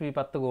ലൈസൻസ് ഫീ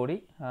 10 കോടി.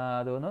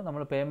 അതൊന്ന്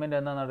നമ്മൾ പേയ്മെൻറ്റ്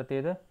എന്നാ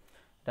നടത്തിയത്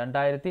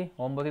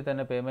 2009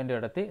 തന്നെ പേയ്മെൻറ്റ്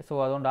നടത്തി. സോ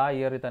അതുകൊണ്ട് ആ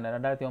ഇയറിൽ തന്നെ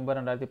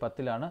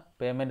 2009-2010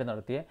 പേയ്മെൻറ്റ്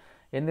നടത്തിയത്.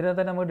 എന്നിരുന്നാൽ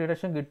തന്നെ നമുക്ക്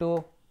ഡിഡക്ഷൻ കിട്ടുമോ?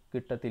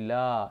 കിട്ടത്തില്ല.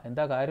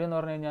 എന്താ കാര്യം എന്ന്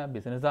പറഞ്ഞു കഴിഞ്ഞാൽ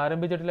ബിസിനസ്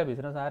ആരംഭിച്ചിട്ടില്ല.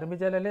 ബിസിനസ്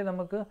ആരംഭിച്ചാലല്ലേ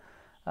നമുക്ക്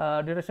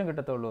ഡിഡക്ഷൻ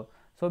കിട്ടത്തുള്ളൂ.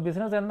 സോ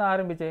ബിസിനസ് എന്നാ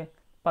ആരംഭിച്ചേ?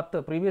 10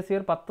 പ്രീവിയസ്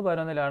ഇയർ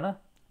 10/11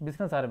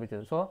 ബിസിനസ്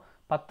ആരംഭിച്ചത്. സോ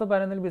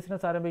 10-11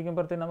 ബിസിനസ്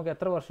ആരംഭിക്കുമ്പോഴത്തേക്കും നമുക്ക്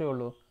എത്ര വർഷമേ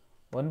ഉള്ളൂ?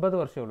 9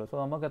 വർഷമേ ഉള്ളൂ. സോ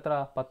നമുക്ക് എത്ര?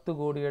 10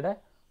 കോടിയുടെ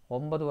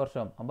 9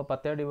 വർഷം. അപ്പോൾ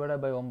 10 ഡിവൈഡ്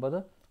ബൈ 9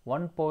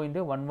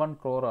 1.11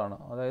 crore ആണ്.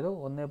 അതായത്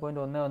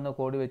 1.11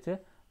 കോടി വെച്ച്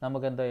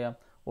നമുക്ക് എന്താ ചെയ്യാം?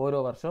 ഓരോ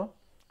വർഷവും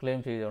ക്ലെയിം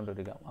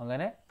ചെയ്തുകൊണ്ടിരിക്കാം.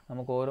 അങ്ങനെ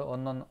നമുക്ക് ഓരോ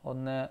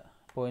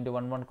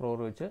 1.11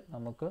 crore വെച്ച്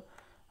നമുക്ക്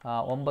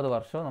 9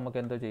 വർഷവും നമുക്ക്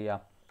എന്തോ ചെയ്യാം?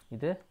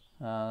 ഇത്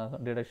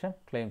ഡിഡക്ഷൻ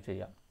ക്ലെയിം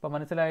ചെയ്യാം. അപ്പോൾ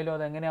മനസ്സിലായല്ലോ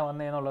അതെങ്ങനെയാണ്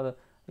വന്നതെന്നുള്ളത്.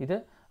 ഇത്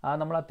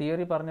നമ്മൾ ആ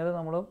തിയറി പറഞ്ഞത്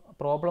നമ്മൾ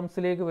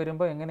പ്രോബ്ലംസിലേക്ക്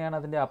വരുമ്പോൾ എങ്ങനെയാണ്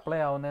അതിൻ്റെ അപ്ലൈ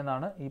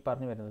ആവുന്നതെന്നാണ് ഈ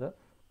പറഞ്ഞു വരുന്നത്.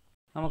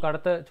 നമുക്ക്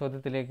അടുത്ത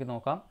ചോദ്യത്തിലേക്ക്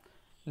നോക്കാം.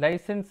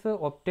 Licence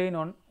obtain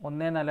on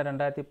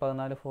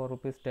 1/4/2014 4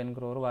 rupees 10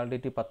 crore,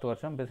 validity 10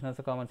 വർഷം,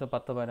 business comments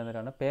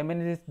 10-11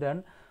 payment is done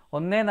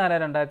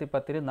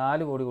 1/4/2010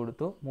 4 കോടി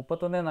കൊടുത്തു,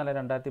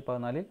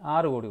 31/4/2014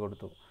 6 കോടി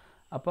കൊടുത്തു.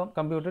 അപ്പം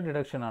കമ്പ്യൂട്ടർ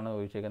ഡിഡക്ഷൻ ആണ്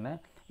ചോദിച്ചിരിക്കുന്നത്.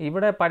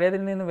 ഇവിടെ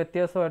പഴയതിൽ നിന്ന്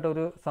വ്യത്യാസമായിട്ട്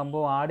ഒരു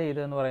സംഭവം ആഡ്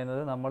ചെയ്തതെന്ന്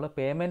പറയുന്നത് നമ്മൾ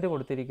പേയ്മെൻറ്റ്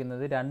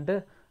കൊടുത്തിരിക്കുന്നത് 2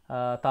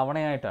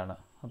 തവണയായിട്ടാണ്.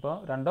 അപ്പോൾ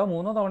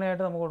 2-3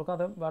 തവണയായിട്ട് നമുക്ക് കൊടുക്കാം,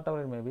 അത് വാട്ട്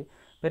എവർ മേ ബി.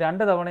 ഇപ്പോൾ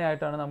 2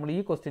 തവണയായിട്ടാണ് നമ്മൾ ഈ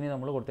ക്വസ്റ്റിന്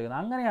നമ്മൾ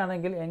കൊടുത്തിരിക്കുന്നത്.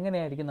 അങ്ങനെയാണെങ്കിൽ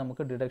എങ്ങനെയായിരിക്കും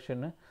നമുക്ക്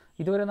ഡിഡക്ഷന്?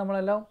 ഇതുവരെ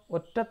നമ്മളെല്ലാം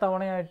ഒറ്റ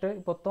തവണയായിട്ട്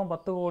മൊത്തം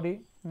 10 കോടി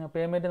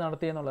പേയ്മെൻറ്റ്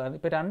നടത്തിയെന്നുള്ളതാണ്.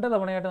 ഇപ്പോൾ 2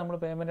 തവണയായിട്ട് നമ്മൾ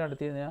പേയ്മെൻറ്റ്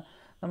നടത്തി കഴിഞ്ഞാൽ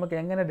നമുക്ക്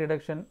എങ്ങനെ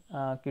ഡിഡക്ഷൻ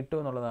കിട്ടും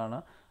എന്നുള്ളതാണ്.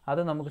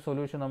 അത് നമുക്ക്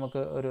സൊല്യൂഷൻ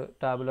നമുക്ക് ഒരു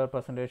ടാബുലർ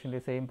പ്രസൻറ്റേഷനിൽ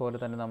സെയിം പോലെ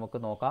തന്നെ നമുക്ക്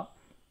നോക്കാം.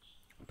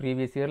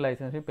 പ്രീവിയസ് ഇയർ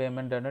ലൈസൻസ്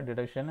പേയ്മെൻറ്റ് ആണ്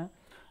ഡിഡക്ഷന്.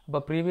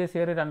 അപ്പോൾ പ്രീവിയസ്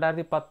ഇയർ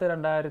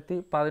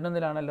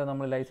 2010-2011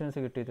 നമ്മൾ ലൈസൻസ്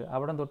കിട്ടിയത്.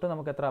 അവിടെ തൊട്ട്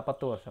നമുക്ക് എത്ര?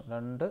 10 വർഷം.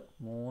 2,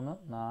 3,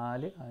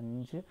 4,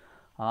 5,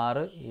 6,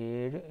 7,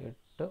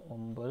 8,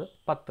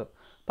 9,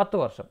 10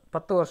 വർഷം.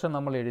 10 വർഷം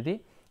നമ്മൾ എഴുതി.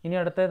 ഇനി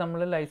അടുത്ത നമ്മൾ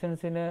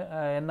ലൈസൻസിന്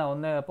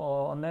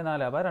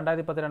 1/4 അപ്പോൾ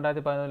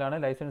 2010-2011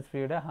 ലൈസൻസ്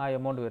ഫീയുടെ ആ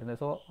എമൗണ്ട് വരുന്നത്.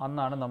 സോ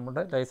അന്നാണ്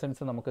നമ്മുടെ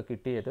ലൈസൻസ് നമുക്ക്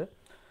കിട്ടിയത്.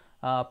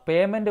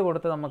 പേയ്മെൻറ്റ്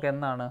കൊടുത്ത് നമുക്ക്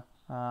എന്നാണ്?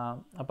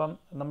 അപ്പം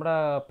നമ്മുടെ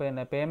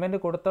പേയ്മെൻറ്റ്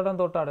കൊടുത്തിടം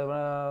തൊട്ടാണ്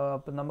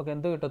നമുക്ക്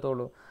എന്ത്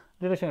കിട്ടത്തുള്ളൂ?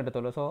 ഡിഡക്ഷൻ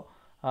കിട്ടത്തുള്ളൂ. സോ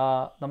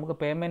നമുക്ക്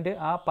പേയ്മെൻറ്റ്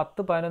ആ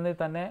 10-11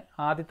 തന്നെ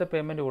ആദ്യത്തെ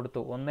പേയ്മെൻറ്റ്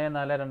കൊടുത്തു.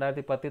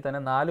 1/4/2010 തന്നെ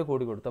 4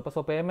 കോടി കൊടുത്തു. അപ്പോൾ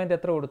സോ പേയ്മെൻറ്റ്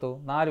എത്ര കൊടുത്തു?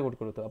 4 കോടി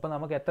കൊടുത്തു. അപ്പോൾ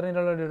നമുക്ക്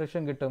എത്രയുള്ള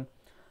ഡിഡക്ഷൻ കിട്ടും?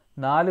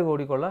 4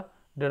 കോടിക്കുള്ള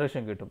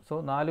ഡിഡക്ഷൻ കിട്ടും. സോ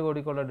 4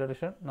 കോടിക്കുള്ള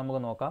ഡിഡക്ഷൻ നമുക്ക്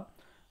നോക്കാം.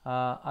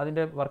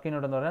 അതിൻ്റെ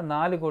വർക്കിനോടെന്ന് പറഞ്ഞാൽ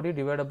 4 കോടി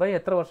ഡിവൈഡ് ബൈ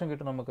എത്ര വർഷം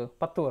കിട്ടും നമുക്ക്?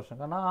 10 വർഷം.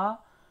 കാരണം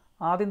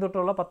ആദ്യം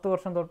തൊട്ടുള്ള 10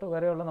 വർഷം തൊട്ട്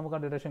വരെയുള്ള നമുക്ക് ആ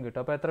ഡിഡക്ഷൻ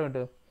കിട്ടും. അപ്പോൾ എത്ര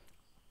കിട്ടും?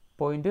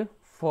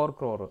 0.4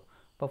 crore.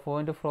 അപ്പോൾ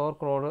 0.4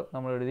 crore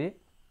നമ്മൾ എഴുതി.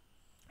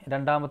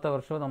 രണ്ടാമത്തെ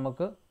വർഷവും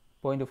നമുക്ക്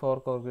 0.4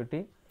 crore കിട്ടി.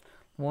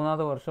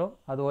 മൂന്നാമത്തെ വർഷവും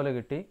അതുപോലെ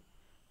കിട്ടി.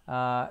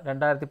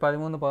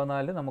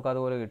 2013-14 നമുക്ക്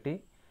അതുപോലെ കിട്ടി.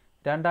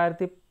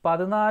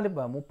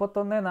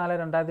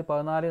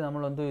 31/4/2014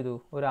 നമ്മൾ എന്ത് ചെയ്തു?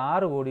 ഒരു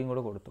 6 കോടിയും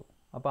കൂടെ കൊടുത്തു.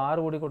 അപ്പോൾ 6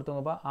 കോടി കൊടുത്തു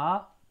നോക്കുമ്പോൾ ആ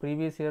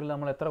പ്രീവിയസ് ഇയറിൽ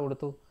നമ്മൾ എത്ര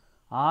കൊടുത്തു?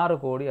 6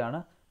 കോടിയാണ്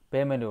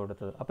പേയ്മെൻറ്റ്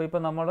കൊടുത്തത്. അപ്പോൾ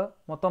ഇപ്പോൾ നമ്മൾ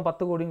മൊത്തം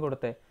 10 കോടിയും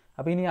കൊടുത്തേ.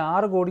 അപ്പോൾ ഇനി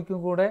 6 കോടിക്കും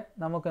കൂടെ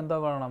നമുക്ക് എന്താ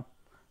വേണം?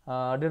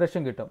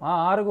 ഡിഡക്ഷൻ കിട്ടും. ആ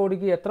 6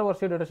 കോടിക്ക് എത്ര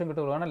വർഷം ഡിഡക്ഷൻ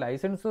കിട്ടുള്ളൂ? കാരണം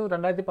ലൈസൻസ്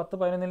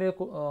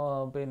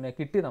 2010-11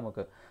 കിട്ടി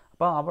നമുക്ക്.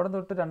 അപ്പോൾ അവിടെ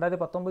തൊട്ട്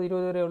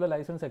 2019-20 വരെയുള്ള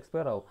ലൈസൻസ്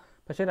എക്സ്പയർ ആവും.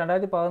 പക്ഷേ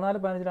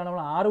 2014-15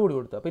 നമ്മൾ 6 കോടി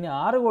കൊടുത്തത്. അപ്പോൾ ഇനി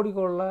 6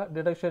 കോടിക്കുള്ള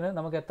ഡിഡക്ഷന്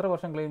നമുക്ക് എത്ര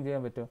വർഷം ക്ലെയിം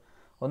ചെയ്യാൻ പറ്റും?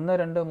 1,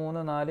 2,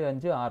 3, 4,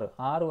 5,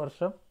 6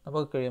 വർഷം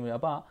നമുക്ക് ക്ലെയിം ചെയ്യാം.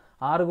 അപ്പോൾ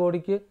 6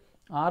 കോടിക്ക്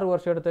 6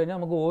 വർഷം എടുത്തു കഴിഞ്ഞാൽ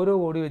നമുക്ക് ഓരോ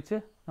കോടി വെച്ച്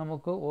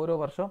നമുക്ക് ഓരോ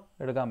വർഷം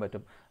എടുക്കാൻ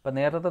പറ്റും. അപ്പോൾ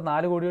നേരത്തെ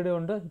 4 കോടിയുടെ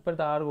ഉണ്ട്,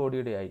 ഇപ്പോഴത്തെ 6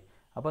 കോടിയുടെ ആയി.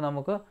 അപ്പോൾ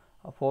നമുക്ക്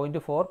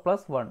 0.4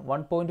 +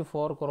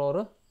 1.4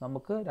 crore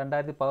നമുക്ക്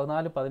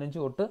 2014-15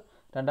 തൊട്ട്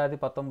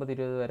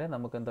 2019-20 വരെ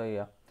നമുക്ക് എന്താ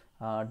ചെയ്യാം?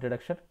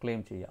 ഡിഡക്ഷൻ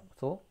ക്ലെയിം ചെയ്യാം.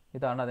 സോ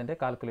ഇതാണ് അതിൻ്റെ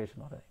കാൽക്കുലേഷൻ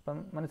എന്ന് പറയുന്നത്. ഇപ്പം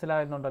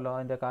മനസ്സിലാകുന്നുണ്ടല്ലോ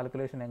അതിൻ്റെ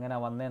കാൽക്കുലേഷൻ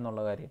എങ്ങനെയാണ്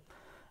വന്നതെന്നുള്ള കാര്യം.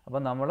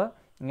 അപ്പം നമ്മൾ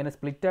ഇങ്ങനെ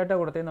സ്പ്ലിറ്റായിട്ട്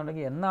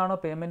കൊടുത്തതെന്നുണ്ടെങ്കിൽ എന്നാണോ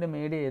പേയ്മെൻറ്റ്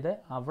മെയ്ഡ് ചെയ്ത്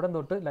അവിടെ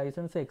തൊട്ട്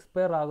ലൈസൻസ്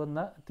എക്സ്പയർ ആകുന്ന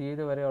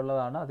തീയതി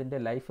വരെയുള്ളതാണ് അതിൻ്റെ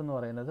ലൈഫ് എന്ന്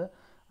പറയുന്നത്.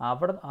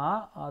 അവിടെ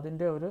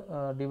അതിൻ്റെ ഒരു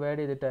ഡിവൈഡ്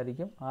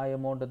ചെയ്തിട്ടായിരിക്കും ആ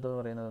എമൗണ്ട് എന്ന്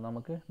പറയുന്നത്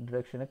നമുക്ക്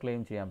ഡിഡക്ഷന്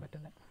ക്ലെയിം ചെയ്യാൻ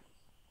പറ്റുന്നത്.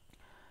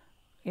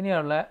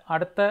 ഇനിയുള്ള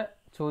അടുത്ത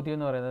ചോദ്യം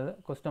എന്ന് പറയുന്നത്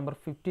ക്വസ്റ്റ്യൻ നമ്പർ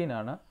 15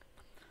 ആണ്.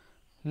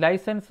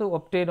 Licence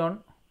obtain on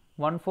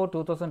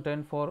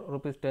 1/4/2010 4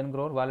 rupees 10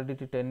 crore,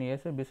 validity 10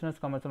 years, business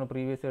comments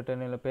previous year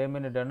 10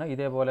 payment done.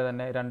 ഇതേപോലെ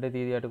തന്നെ 2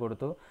 തീയതിയായിട്ട്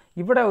കൊടുത്തു.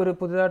 ഇവിടെ ഒരു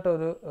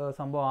പുതിയതായിട്ടൊരു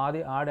സംഭവം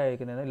ആഡ്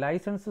അയക്കുന്നത്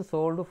licence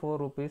sold 4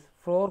 rupees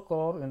 4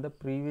 crore in the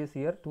previous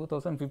year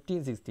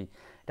 2015-16.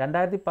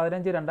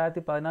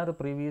 2015-2016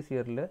 previous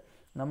ഇയറിൽ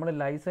നമ്മൾ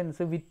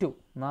ലൈസൻസ് വിറ്റു.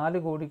 4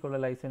 കോടിക്കുള്ള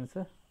ലൈസൻസ്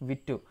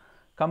വിറ്റു.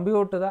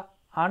 Compute the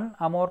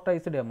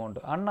അൺഅമോർട്ടൈസ്ഡ് amount.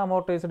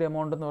 അൺഅമോർട്ടൈസ്ഡ്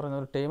എമൗണ്ട് എന്ന് പറയുന്ന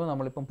ഒരു ടൈം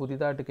നമ്മളിപ്പം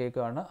പുതിയതായിട്ട്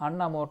കേൾക്കുകയാണ്.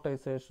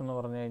 അൺഅമോർട്ടൈസേഷൻ എന്ന്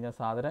പറഞ്ഞു കഴിഞ്ഞാൽ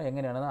സാധനം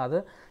എങ്ങനെയാണെന്ന് അത്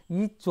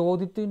ഈ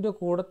ചോദ്യത്തിൻ്റെ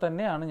കൂടെ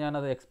തന്നെയാണ്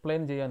ഞാനത്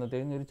എക്സ്പ്ലെയിൻ ചെയ്യാൻ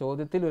ഉദ്ദേശിക്കുന്നത്. ഒരു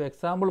ചോദ്യത്തിൽ ഒരു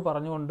എക്സാമ്പിൾ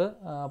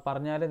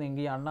പറഞ്ഞാലേ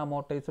നിങ്ങൾക്ക് ഈ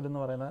അൺഅമോർട്ടൈസ്ഡ്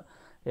എന്ന് പറയുന്ന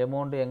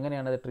എമൗണ്ട്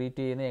എങ്ങനെയാണ് അത്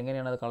ട്രീറ്റ് ചെയ്യുന്നത്,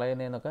 എങ്ങനെയാണ് അത്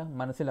കളയുന്നതെന്നൊക്കെ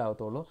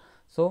മനസ്സിലാകത്തുള്ളൂ.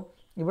 സോ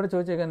ഇവിടെ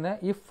ചോദിച്ചേക്കുന്നത്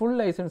ഈ ഫുൾ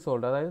ലൈസൻസ്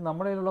സോൾഡ്, അതായത്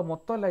നമ്മുടെ കയ്യിലുള്ള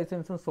മൊത്തം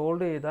ലൈസൻസും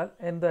സോൾഡ് ചെയ്താൽ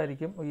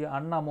എന്തായിരിക്കും ഈ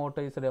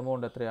അൺഅമോർട്ടൈസ്ഡ്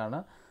എമൗണ്ട്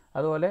എത്രയാണ്.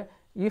 അതുപോലെ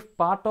if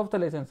part of the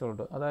licence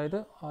sold, അതായത്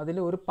അതിൽ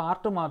ഒരു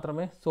പാർട്ട്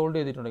മാത്രമേ സോൾഡ്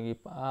ചെയ്തിട്ടുണ്ടെങ്കിൽ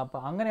അപ്പോൾ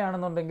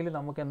അങ്ങനെയാണെന്നുണ്ടെങ്കിൽ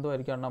നമുക്ക് എന്തോ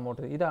ആയിരിക്കും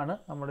അൺഅമോർട്ടൈസ്. ഇതാണ്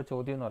നമ്മുടെ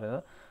ചോദ്യം എന്ന്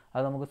പറയുന്നത്.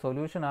 അത് നമുക്ക്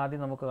സൊല്യൂഷൻ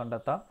ആദ്യം നമുക്ക്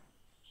കണ്ടെത്താം.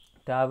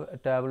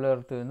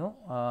 ടാബിലെടുത്ത് നിന്നു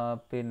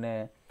പിന്നെ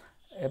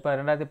ഇപ്പോൾ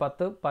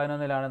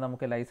 2010-11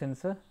 നമുക്ക്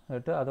ലൈസൻസ്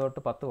കിട്ടുക. അതോട്ട്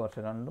 10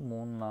 വർഷം 2,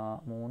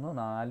 3,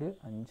 4,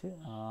 5, 6,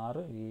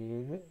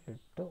 7,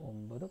 8,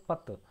 9,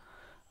 10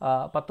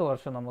 10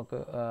 വർഷം നമുക്ക്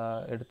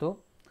എടുത്തു.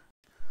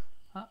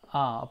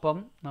 അപ്പം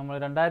നമ്മൾ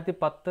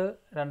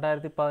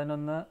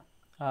 2010-2011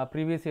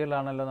 പ്രീവിയസ്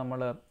ഇയറിലാണല്ലോ നമ്മൾ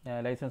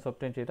ലൈസൻസ്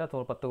ഒബ്റ്റെയിൻ ചെയ്ത്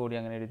 10 കോടി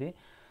അങ്ങനെ എഴുതി.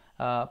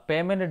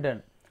 പേയ്മെൻറ്റ് ഡൺ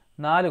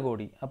 4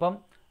 കോടി. അപ്പം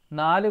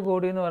 4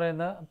 കോടി എന്ന്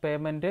പറയുന്ന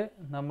പേയ്മെൻറ്റ്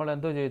നമ്മൾ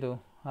എന്തോ ചെയ്തു,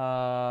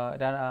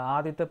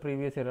 ആദ്യത്തെ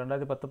പ്രീവിയസ് ഇയർ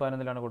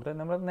 2010-11 കൊടുത്തത്.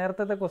 നമ്മൾ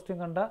നേരത്തെ ക്വസ്റ്റ്യൻ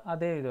കണ്ട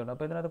അതേ ഇതുണ്ട്.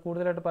 അപ്പോൾ ഇതിനകത്ത്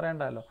കൂടുതലായിട്ട്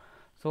പറയണ്ടല്ലോ.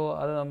 സോ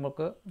അത്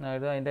നമുക്ക്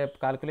ഇത് അതിൻ്റെ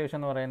കാൽക്കുലേഷൻ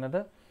എന്ന് പറയുന്നത്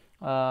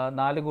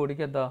 4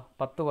 കോടിക്ക് എന്താ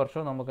 10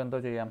 വർഷം നമുക്ക് എന്തോ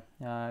ചെയ്യാം,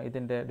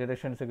 ഇതിൻ്റെ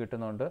ഡിഡക്ഷൻസ്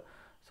കിട്ടുന്നുണ്ട്.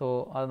 സോ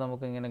അത്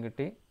നമുക്ക് ഇങ്ങനെ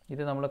കിട്ടി.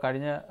 ഇത് നമ്മൾ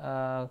കഴിഞ്ഞ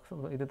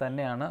ഇത്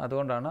തന്നെയാണ്,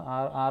 അതുകൊണ്ടാണ്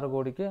 6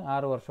 കോടിക്ക്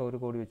 6 വർഷം 1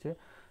 കോടി വെച്ച്.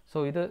 സോ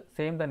ഇത്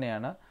സെയിം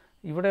തന്നെയാണ്.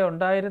 ഇവിടെ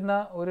ഉണ്ടായിരുന്ന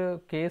ഒരു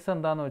കേസ്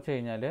എന്താണെന്ന് വെച്ച്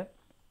കഴിഞ്ഞാൽ,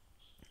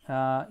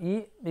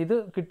 ഇത്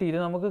കിട്ടി, ഇത്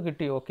നമുക്ക്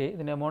കിട്ടി, ഓക്കെ,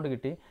 ഇതിൻ്റെ എമൗണ്ട്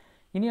കിട്ടി.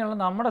 ഇനിയുള്ള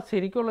നമ്മുടെ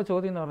ശരിക്കുള്ള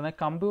ചോദ്യം എന്ന് പറഞ്ഞാൽ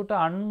കമ്പ്യൂട്ടർ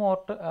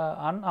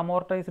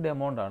അൺഅമോർട്ടൈസ്ഡ്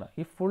എമൗണ്ട് ആണ്.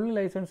 ഈ ഫുൾ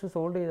ലൈസൻസ്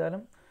സോൾഡ്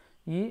ചെയ്താലും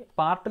ഈ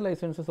പാർട്ട്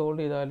ലൈസൻസ് സോൾഡ്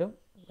ചെയ്താലും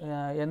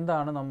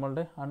എന്താണ്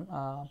നമ്മളുടെ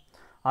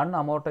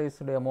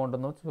അൺഅമോർട്ടൈസ്ഡ് എമൗണ്ട്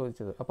എന്ന്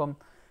ചോദിച്ചത്. അപ്പം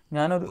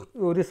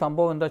ഞാനൊരു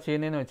സംഭവം എന്താ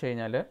ചെയ്യുന്നതെന്ന് വെച്ച്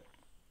കഴിഞ്ഞാൽ,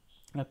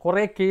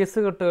 കുറേ കേസ്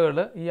കെട്ടുകൾ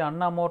ഈ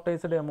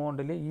അൺഅമോർട്ടൈസ്ഡ്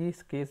എമൗണ്ടിൽ ഈ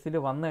കേസിൽ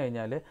വന്നു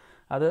കഴിഞ്ഞാൽ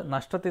അത്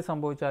നഷ്ടത്തിൽ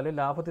സംഭവിച്ചാലും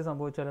ലാഭത്തിൽ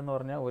സംഭവിച്ചാലും എന്ന്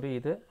പറഞ്ഞാൽ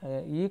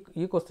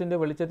ഈ ക്വസ്റ്റ്യൻ്റെ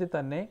വെളിച്ചത്തിൽ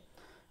തന്നെ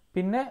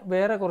പിന്നെ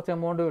വേറെ കുറച്ച്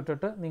എമൗണ്ട്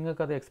ഇട്ടിട്ട്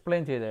നിങ്ങൾക്കത്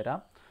എക്സ്പ്ലെയിൻ ചെയ്ത് തരാം.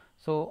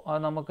 സോ അത്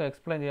നമുക്ക്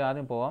എക്സ്പ്ലെയിൻ ചെയ്യാൻ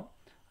ആദ്യം പോവാം.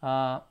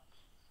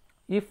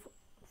 ഇഫ്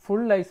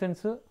ഫുൾ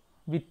ലൈസൻസ്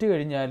വിറ്റ്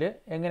കഴിഞ്ഞാൽ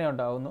എങ്ങനെ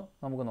ഉണ്ടാകുന്നു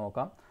നമുക്ക്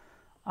നോക്കാം.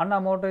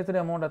 അൺഅമോർട്ടൈസ്ഡ്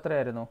എമൗണ്ട്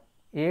എത്രയായിരുന്നു?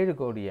 7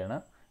 കോടിയാണ്.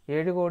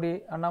 7 കോടി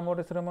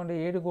അൺഅമോർട്ടൈസ്ഡ് എമൗണ്ട്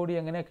 7 കോടി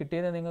എങ്ങനെയാണ്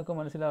കിട്ടിയതെന്ന് നിങ്ങൾക്ക്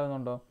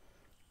മനസ്സിലാകുന്നുണ്ടോ?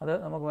 അത്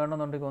നമുക്ക്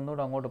വേണമെന്നുണ്ടെങ്കിൽ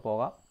ഒന്നുകൂടെ അങ്ങോട്ട്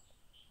പോകാം,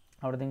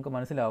 അവിടെ നിങ്ങൾക്ക്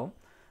മനസ്സിലാവും.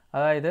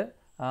 അതായത്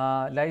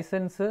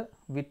ലൈസൻസ്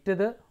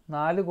വിറ്റത്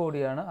 4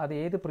 കോടിയാണ്. അത്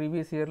ഏത്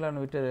പ്രീവിയസ് ഇയറിലാണ്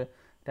വിറ്റത്?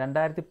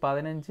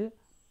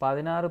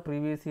 2015-16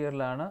 പ്രീവിയസ്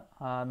ഇയറിലാണ്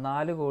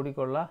 4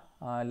 കോടിക്കുള്ള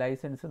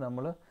ലൈസൻസ്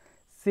നമ്മൾ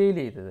സെയിൽ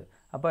ചെയ്തത്.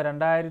 അപ്പോൾ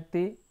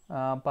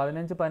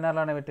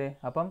 2015-16 വിറ്റേ.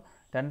 അപ്പം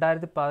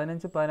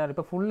 2015-16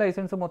 ഇപ്പോൾ ഫുൾ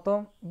ലൈസൻസ്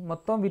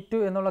മൊത്തം വിറ്റു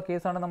എന്നുള്ള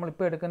കേസാണ്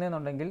നമ്മളിപ്പോൾ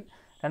എടുക്കുന്നതെന്നുണ്ടെങ്കിൽ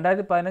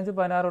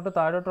 2015-16 തൊട്ട്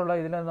താഴോട്ടുള്ള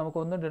ഇതിൽ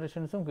നമുക്കൊന്നും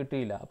ഡിഡക്ഷൻസും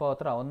കിട്ടിയില്ല. അപ്പോൾ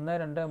അത്ര 1,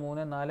 2,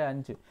 3,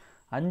 4,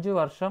 5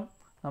 വർഷം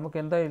നമുക്ക്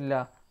എന്താ ഇല്ല,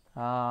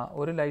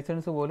 ഒരു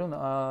ലൈസൻസ് പോലും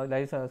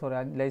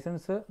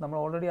ലൈസൻസ് നമ്മൾ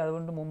ഓൾറെഡി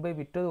അതുകൊണ്ട് മുമ്പേ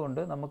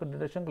വിറ്റതുകൊണ്ട് നമുക്ക്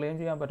ഡിഡക്ഷൻ ക്ലെയിം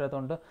ചെയ്യാൻ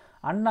പറ്റാത്തതുകൊണ്ട്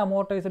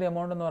അൺഅമോർട്ടൈസ്ഡ്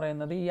എമൗണ്ട് എന്ന്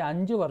പറയുന്നത് ഈ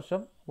 5 വർഷം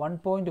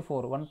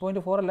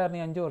 1.4 അല്ലായിരുന്നു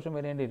ഈ 5 വർഷം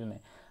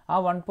വരേണ്ടിയിരുന്നത്. ആ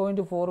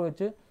 1.4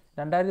 വെച്ച്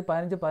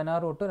 2015-16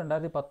 തൊട്ട്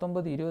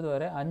 2019-20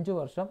 വരെ 5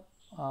 വർഷം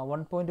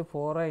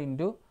 1.4 ×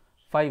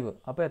 5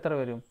 അപ്പോൾ എത്ര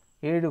വരും?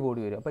 7 കോടി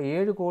വരും. അപ്പോൾ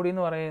 7 കോടി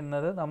എന്ന്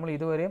പറയുന്നത് നമ്മൾ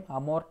ഇതുവരെയും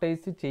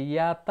അമോർട്ടൈസ്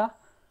ചെയ്യാത്ത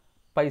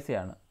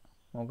പൈസയാണ്.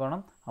 നോക്കണം,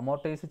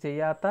 അമോർട്ടൈസ്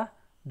ചെയ്യാത്ത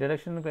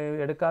ഡിഡക്ഷൻ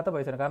എടുക്കാത്ത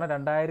പൈസയാണ്. കാരണം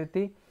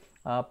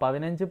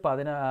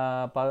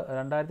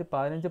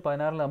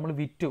 2015-16 നമ്മൾ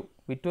വിറ്റു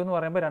എന്ന്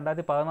പറയുമ്പോൾ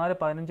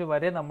 2014-15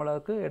 വരെ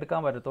നമ്മൾക്ക് എടുക്കാൻ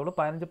പറ്റത്തുള്ളൂ.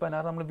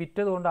 15-16 നമ്മൾ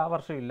വിറ്റതുകൊണ്ട് ആ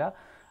വർഷമില്ല.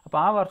 അപ്പോൾ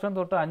ആ വർഷം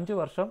തൊട്ട് 5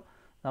 വർഷം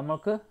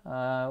നമുക്ക്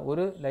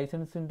ഒരു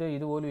ലൈസൻസിൻ്റെ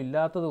ഇതുപോലും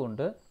ഇല്ലാത്തത്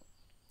കൊണ്ട്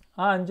ആ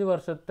 5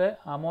 വർഷത്തെ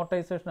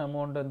അമോർട്ടൈസേഷൻ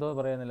എമൗണ്ട് എന്തോ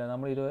പറയുന്നില്ല,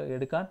 നമ്മൾ ഇത്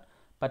എടുക്കാൻ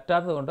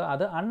പറ്റാത്തത് കൊണ്ട്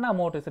അത്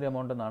അൺഅമോർട്ടൈസ്ഡ്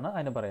എമൗണ്ട് എന്നാണ്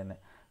അതിന് പറയുന്നത്.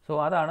 സോ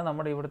അതാണ്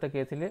നമ്മുടെ ഇവിടുത്തെ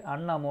കേസിൽ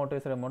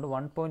അൺഅമോർട്ടൈസ്ഡ് എമൗണ്ട്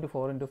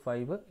 1.4 ×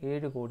 5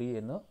 7 കോടി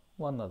എന്ന്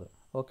വന്നത്.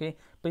 ഓക്കെ,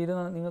 ഇപ്പോൾ ഇത്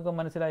നിങ്ങൾക്ക്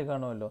മനസ്സിലായി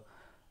കാണുമല്ലോ.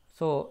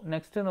 സോ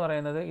നെക്സ്റ്റ് എന്ന്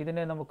പറയുന്നത്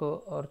ഇതിനെ നമുക്ക്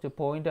കുറച്ച്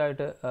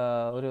പോയിൻ്റായിട്ട്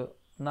ഒരു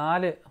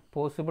 4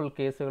 പോസിബിൾ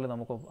കേസുകൾ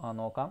നമുക്ക്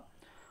നോക്കാം.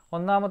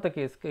 ഒന്നാമത്തെ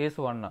കേസ്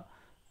 1,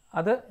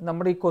 അത്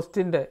നമ്മുടെ ഈ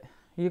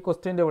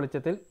ക്വസ്റ്റ്യൻ്റെ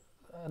വെളിച്ചത്തിൽ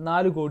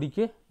 4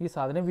 കോടിക്ക് ഈ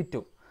സാധനം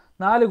വിറ്റു.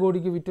 4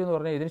 കോടിക്ക് വിറ്റു എന്ന്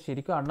പറഞ്ഞാൽ ഇതിന്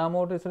ശരിക്കും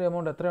അൺഅമോർട്ടൈസ്ഡ്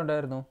എമൗണ്ട് എത്ര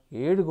ഉണ്ടായിരുന്നു?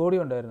 7 കോടി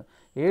ഉണ്ടായിരുന്നു.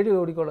 7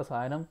 കോടിക്കുള്ള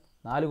സാധനം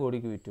 4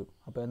 കോടിക്ക് വിറ്റു.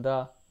 അപ്പോൾ എന്താ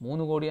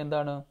 3 കോടി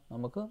എന്താണ്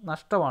നമുക്ക്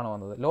നഷ്ടമാണ്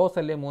വന്നത്, ലോസ്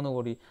അല്ലേ 3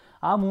 കോടി.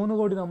 ആ 3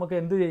 കോടി നമുക്ക്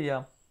എന്ത്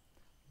ചെയ്യാം?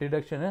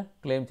 ഡിഡക്ഷന്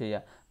ക്ലെയിം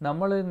ചെയ്യാം.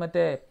 നമ്മൾ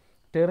മറ്റേ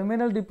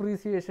ടെർമിനൽ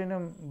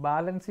ഡിപ്രീസിയേഷനും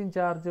ബാലൻസിങ്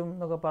ചാർജും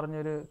എന്നൊക്കെ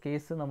പറഞ്ഞൊരു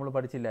കേസ് നമ്മൾ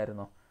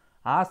പഠിച്ചില്ലായിരുന്നോ?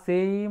 ആ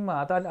സെയിം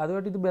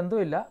അതുമായിട്ട് ഇത്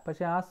ബന്ധമില്ല,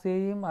 പക്ഷേ ആ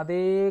സെയിം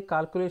അതേ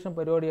കാൽക്കുലേഷൻ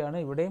പരിപാടിയാണ്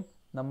ഇവിടെയും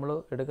നമ്മൾ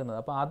എടുക്കുന്നത്.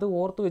 അപ്പോൾ അത്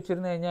ഓർത്ത്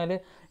വെച്ചിരുന്നു കഴിഞ്ഞാൽ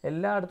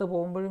എല്ലായിടത്ത്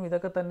പോകുമ്പോഴും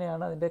ഇതൊക്കെ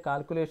തന്നെയാണ് അതിൻ്റെ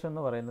കാൽക്കുലേഷൻ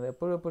എന്ന് പറയുന്നത്.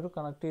 എപ്പോഴും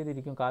കണക്ട്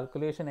ചെയ്തിരിക്കും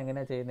കാൽക്കുലേഷൻ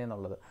എങ്ങനെയാണ്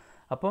ചെയ്യുന്നതെന്നുള്ളത്.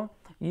 അപ്പം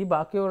ഈ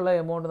ബാക്കിയുള്ള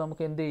എമൗണ്ട്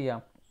നമുക്ക് എന്ത് ചെയ്യാം?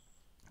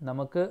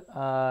 നമുക്ക്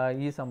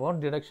ഈ സംഭവം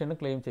ഡിഡക്ഷന്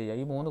ക്ലെയിം ചെയ്യാം.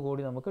 ഈ 3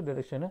 കോടി നമുക്ക്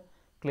ഡിഡക്ഷന്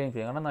ക്ലെയിം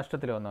ചെയ്യാം, കാരണം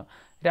നഷ്ടത്തിൽ വന്നു.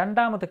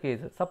 രണ്ടാമത്തെ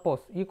കേസ്,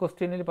 സപ്പോസ് ഈ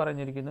ക്വസ്റ്റ്യനിൽ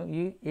പറഞ്ഞിരിക്കുന്നു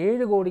ഈ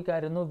 7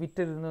 കോടിക്കായിരുന്നു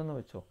വിറ്റിരുന്നതെന്ന്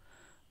വെച്ചോ.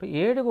 അപ്പോൾ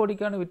 7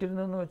 കോടിക്കാണ്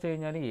വിറ്റിരുന്നതെന്ന് വെച്ച്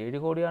കഴിഞ്ഞാൽ 7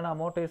 കോടിയാണ്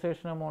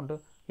അമോർട്ടൈസേഷൻ എമൗണ്ട്.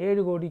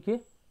 7 കോടിക്ക്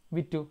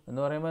വിറ്റു എന്ന്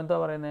പറയുമ്പോൾ എന്താ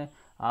പറയുന്നത്?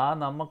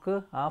 നമുക്ക്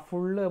ആ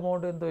ഫുൾ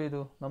എമൗണ്ട് എന്തോ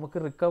ചെയ്തു, നമുക്ക്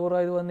റിക്കവർ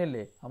ആയത്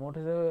വന്നില്ലേ? അമൗണ്ട്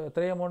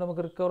എത്രയും എമൗണ്ട്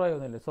നമുക്ക് റിക്കവർ ആയി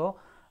വന്നില്ലേ? സോ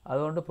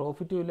അതുകൊണ്ട്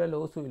പ്രോഫിറ്റും ഇല്ല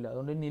ലോസും ഇല്ല,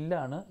 അതുകൊണ്ട്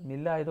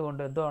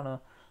നില്ലായതുകൊണ്ട് എന്താണ്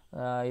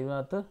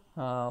ഇതിനകത്ത്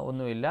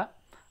ഒന്നുമില്ല.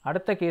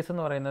 അടുത്ത കേസ്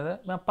എന്ന് പറയുന്നത്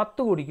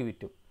 10 കോടിക്ക്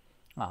വിറ്റു.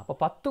 അപ്പോൾ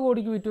 10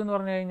 കോടിക്ക് വിറ്റു എന്ന്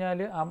പറഞ്ഞു കഴിഞ്ഞാൽ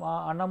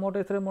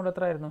അൺഅമോർട്ടൈസ്ഡ് എമൗണ്ട്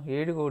എത്രയായിരുന്നു?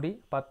 7 കോടി.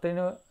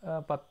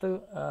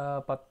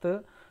 10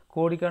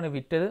 കോടിക്കാണ്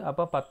വിറ്റത്.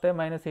 അപ്പോൾ 10 -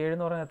 7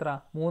 എന്ന് പറഞ്ഞാൽ എത്ര?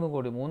 3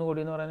 കോടി. 3 കോടി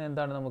എന്ന് പറയുന്നത്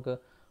എന്താണ്? നമുക്ക്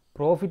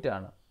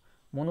പ്രോഫിറ്റാണ്.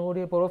 3 കോടി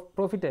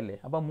പ്രോഫിറ്റ് അല്ലേ?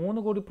 അപ്പോൾ 3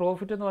 കോടി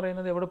പ്രോഫിറ്റ് എന്ന്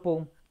പറയുന്നത് എവിടെ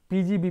പോകും?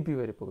 PGBP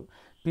വരെ പോകും.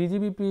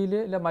 PGBPയിൽ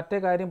മറ്റേ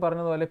കാര്യം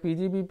പറഞ്ഞതുപോലെ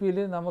PGBPയിൽ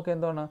നമുക്ക്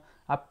എന്താണ്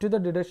up to the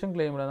deduction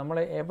claim ഉണ്ട്. നമ്മൾ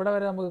എവിടെ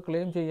വരെ നമുക്ക്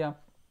ക്ലെയിം ചെയ്യാം?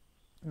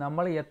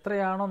 നമ്മൾ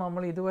എത്രയാണോ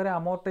നമ്മൾ ഇതുവരെ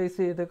അമോർട്ടൈസ്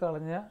ചെയ്ത്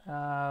കളഞ്ഞ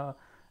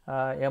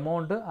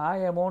എമൗണ്ട്, ആ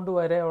എമൗണ്ട്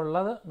വരെ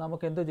ഉള്ളത്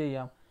നമുക്ക് എന്ത്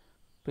ചെയ്യാം?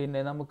 പിന്നെ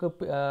നമുക്ക്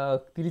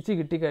തിരിച്ച്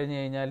കിട്ടിക്കഴിഞ്ഞ്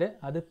കഴിഞ്ഞാൽ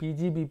അത്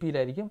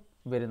PGBPയിലായിരിക്കും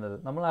വരുന്നത്.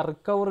 നമ്മൾ ആ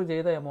റിക്കവർ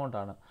ചെയ്ത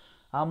എമൗണ്ടാണ്.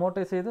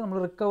 അമോർട്ടൈസ് ചെയ്ത് നമ്മൾ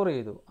റിക്കവർ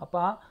ചെയ്തു.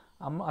 അപ്പോൾ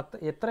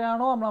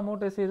എത്രയാണോ നമ്മൾ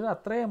അമോർട്ടൈസ് ചെയ്തത്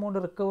അത്രയും എമൗണ്ട്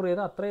റിക്കവർ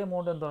ചെയ്ത് അത്രയും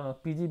എമൗണ്ട് എന്താണ്?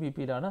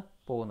 PGBPയിലാണ്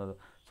പോകുന്നത്.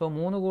 സോ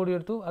 3 കോടി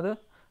എടുത്തു, അത്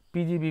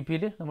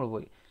PGBPയിൽ നമ്മൾ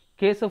പോയി.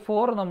 കേസ്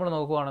 4 നമ്മൾ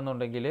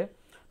നോക്കുകയാണെന്നുണ്ടെങ്കിൽ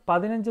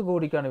 15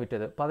 കോടിക്കാണ്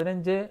വിറ്റത്.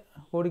 15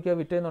 കോടിക്കാണ്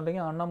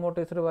വിറ്റതെന്നുണ്ടെങ്കിൽ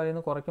അൺഅമോർട്ടൈസ്ഡ് വാല്യൂ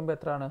നിന്ന് കുറയ്ക്കുമ്പോൾ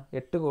എത്രയാണ്?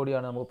 8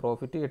 കോടിയാണ് നമുക്ക്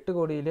പ്രോഫിറ്റ്. 8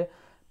 കോടിയിൽ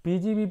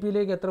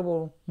PGBPയിലേക്ക് എത്ര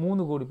പോകും?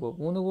 3 കോടി പോകും.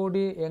 3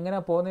 കോടി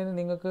എങ്ങനെയാണ് പോകുന്നതെന്ന്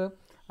നിങ്ങൾക്ക്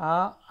ആ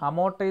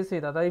അമോർട്ടൈസ്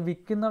ചെയ്ത്, അതായത്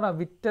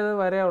വിറ്റത്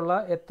വരെയുള്ള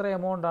എത്ര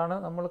എമൗണ്ടാണ്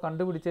നമ്മൾ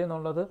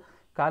കണ്ടുപിടിച്ചതെന്നുള്ളത്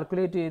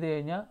കാൽക്കുലേറ്റ് ചെയ്ത്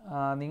കഴിഞ്ഞാൽ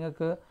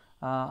നിങ്ങൾക്ക്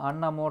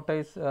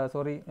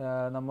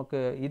നമുക്ക്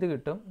ഇത്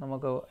കിട്ടും.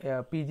 നമുക്ക്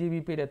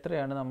PGBPയിൽ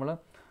എത്രയാണ് നമ്മൾ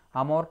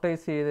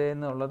അമോർട്ടൈസ്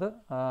ചെയ്തതെന്നുള്ളത്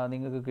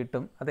നിങ്ങൾക്ക്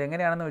കിട്ടും.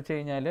 അതെങ്ങനെയാണെന്ന് വെച്ച്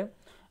കഴിഞ്ഞാൽ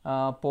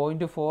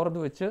 0.4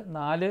 വെച്ച്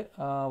 4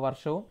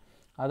 വർഷവും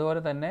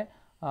അതുപോലെ തന്നെ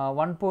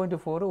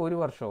 1.4 1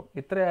 വർഷവും.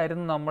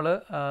 ഇത്രയായിരുന്നു നമ്മൾ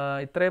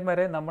ഇത്രയും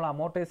വരെ നമ്മൾ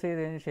അമോർട്ടൈസ്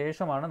ചെയ്തതിന്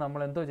ശേഷമാണ് നമ്മൾ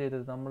എന്തോ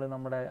ചെയ്തത്? നമ്മൾ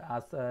നമ്മുടെ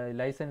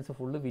ലൈസൻസ്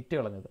ഫുള്ള് വിറ്റ്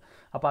കളഞ്ഞത്.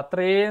 അപ്പോൾ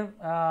അത്രയും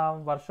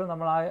വർഷം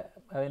നമ്മൾ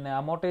പിന്നെ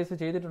അമോർട്ടൈസ്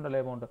ചെയ്തിട്ടുണ്ടല്ലോ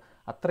എമൗണ്ട്,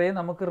 അത്രയും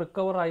നമുക്ക്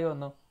റിക്കവറായി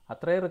വന്നു.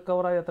 അത്രയും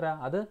റിക്കവറായി എത്ര?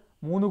 അത്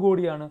 3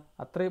 കോടിയാണ്.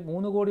 അത്രയും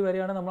 3 കോടി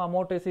വരെയാണ് നമ്മൾ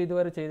അമോർട്ടൈസ്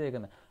ഇതുവരെ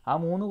ചെയ്തേക്കുന്നത്. ആ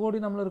 3 കോടി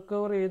നമ്മൾ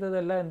റിക്കവർ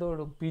ചെയ്തതെല്ലാം എന്തോ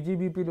ഇടും?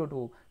 PGBPയിലോട്ട്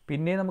പോകും.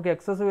 പിന്നെ നമുക്ക്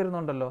എക്സസ്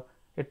വരുന്നുണ്ടല്ലോ.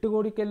 8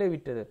 കോടിക്കല്ലേ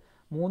വിറ്റത്,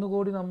 3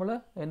 കോടി നമ്മൾ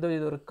എന്തോ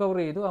ചെയ്തു? റിക്കവർ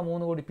ചെയ്തു. ആ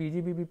 3 കോടി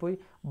PGBP പോയി.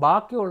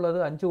 ബാക്കിയുള്ളത്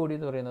 5 കോടി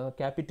എന്ന് പറയുന്നത്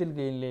ക്യാപിറ്റൽ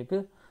ഗെയിനിലേക്ക്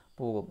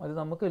പോകും. അത്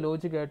നമുക്ക്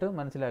ലോജിക്കായിട്ട്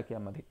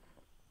മനസ്സിലാക്കിയാൽ മതി.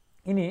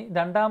 ഇനി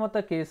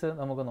രണ്ടാമത്തെ കേസ്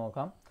നമുക്ക്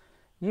നോക്കാം.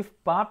 If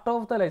part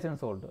of the licence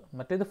sold,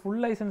 മറ്റേത് ഫുൾ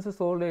ലൈസൻസ്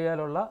സോൾഡ്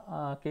ചെയ്യാനുള്ള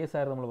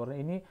കേസായിരുന്നു നമ്മൾ പറഞ്ഞത്.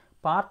 ഇനി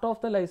പാർട്ട്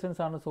ഓഫ് ദ ലൈസൻസ്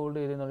ആണ് സോൾഡ്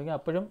ചെയ്തെന്നുണ്ടെങ്കിൽ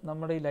അപ്പോഴും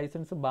നമ്മുടെ ഈ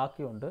ലൈസൻസ്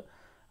ബാക്കിയുണ്ട്.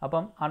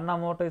 അപ്പം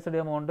അൺഅമോർട്ടൈസ്ഡ്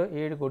എമൗണ്ട്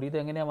 7 കോടി. ഇത്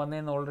എങ്ങനെയാണ്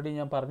വന്നതെന്ന് ഓൾറെഡി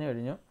ഞാൻ പറഞ്ഞു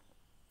കഴിഞ്ഞു.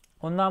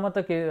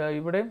 ഒന്നാമത്തെ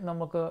ഇവിടെയും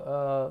നമുക്ക്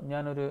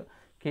ഞാനൊരു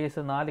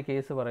 4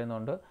 കേസ്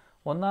പറയുന്നുണ്ട്.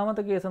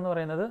 ഒന്നാമത്തെ കേസ് എന്ന്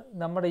പറയുന്നത്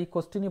നമ്മുടെ ഈ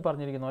ക്വസ്റ്റ്യനിൽ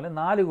പറഞ്ഞിരിക്കുന്ന പോലെ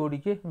 4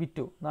 കോടിക്ക്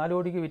വിറ്റു. 4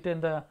 കോടിക്ക് വിറ്റ്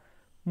എന്താ?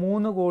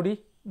 3 കോടി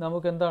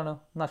നമുക്ക് എന്താണ്?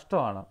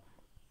 നഷ്ടമാണ്.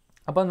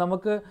 അപ്പം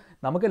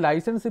നമുക്ക്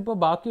ലൈസൻസ് ഇപ്പോൾ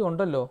ബാക്കി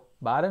ഉണ്ടല്ലോ,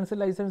 ബാലൻസ്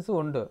ലൈസൻസും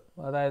ഉണ്ട്.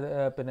 അതായത്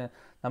പിന്നെ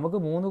നമുക്ക്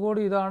 3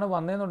 കോടി ഇതാണ്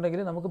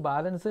വന്നതെന്നുണ്ടെങ്കിൽ നമുക്ക്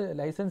ബാലൻസ്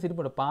ലൈസൻസ്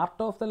ഇരിപ്പുണ്ട്.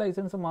 പാർട്ട് ഓഫ് ദ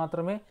ലൈസൻസ്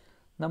മാത്രമേ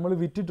നമ്മൾ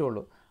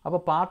വിറ്റിട്ടുള്ളൂ. അപ്പോൾ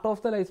പാർട്ട്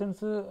ഓഫ് ദ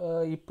ലൈസൻസ്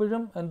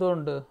ഇപ്പോഴും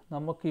എന്തുകൊണ്ട്?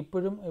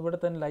 നമുക്കിപ്പോഴും ഇവിടെ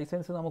തന്നെ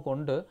ലൈസൻസ്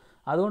നമുക്കുണ്ട്.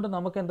 അതുകൊണ്ട്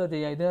നമുക്ക് എന്താ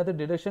ചെയ്യാം? ഇതിനകത്ത്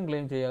ഡിഡക്ഷൻ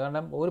ക്ലെയിം ചെയ്യുക.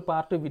 കാരണം ഒരു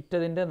പാർട്ട്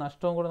വിറ്റതിൻ്റെ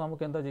നഷ്ടവും കൂടെ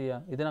നമുക്ക് എന്താ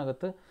ചെയ്യാം?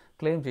 ഇതിനകത്ത്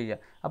ക്ലെയിം ചെയ്യാം.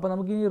 അപ്പോൾ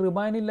നമുക്ക് ഈ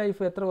റിമൈനിങ്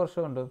ലൈഫ് എത്ര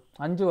വർഷമുണ്ട്?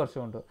 5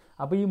 വർഷമുണ്ട്.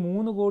 അപ്പോൾ ഈ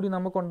 3 കോടി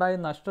നമുക്കുണ്ടായ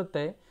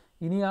നഷ്ടത്തെ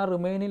ഇനി ആ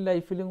റിമൈനിങ്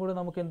ലൈഫിലും കൂടെ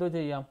നമുക്ക് എന്തോ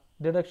ചെയ്യാം?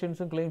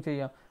 ഡിഡക്ഷൻസും ക്ലെയിം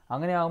ചെയ്യാം.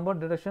 അങ്ങനെ ആകുമ്പോൾ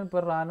ഡിഡക്ഷൻ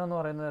പെർ ആനം എന്ന്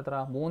പറയുന്നത് എത്ര?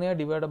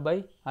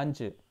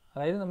 3/5.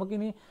 അതായത്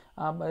നമുക്കിനി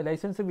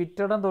ലൈസൻസ്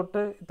വിറ്റിടം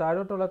തൊട്ട്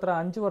താഴോട്ടുള്ള എത്ര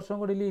 5 വർഷം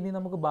കൂടി ഇനി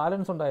നമുക്ക്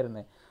ബാലൻസ്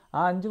ഉണ്ടായിരുന്നേ.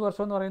 ആ 5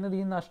 വർഷം എന്ന് പറയുന്നത്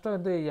ഈ നഷ്ടം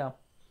എന്ത് ചെയ്യാം?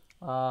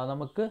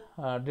 നമുക്ക്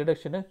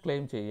ഡിഡക്ഷന്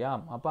ക്ലെയിം ചെയ്യാം.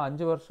 അപ്പോൾ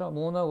 5 വർഷം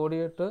 3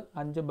 കോടിയിട്ട്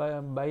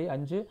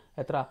 5/5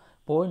 എത്ര?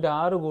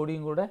 0.6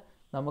 കോടിയും കൂടെ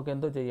നമുക്ക്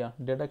എന്തോ ചെയ്യാം?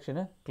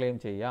 ഡിഡക്ഷന് ക്ലെയിം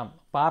ചെയ്യാം.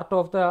 പാർട്ട്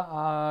ഓഫ് ദ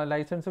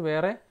ലൈസൻസ്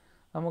വേറെ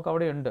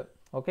നമുക്കവിടെ ഉണ്ട്.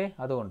 ഓക്കെ,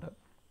 അതുകൊണ്ട്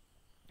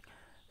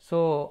സോ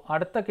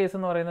അടുത്ത കേസ്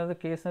എന്ന് പറയുന്നത്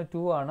കേസ്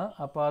 2 ആണ്.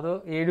 അപ്പോൾ അത്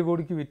 7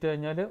 കോടിക്ക് വിറ്റ്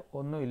കഴിഞ്ഞാൽ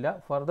ഒന്നുമില്ല,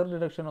 ഫർദർ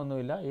ഡിഡക്ഷൻ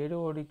ഒന്നുമില്ല. 7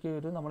 കോടിക്ക്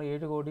നമ്മൾ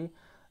 7 കോടി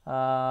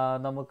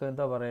നമുക്ക്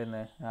എന്താ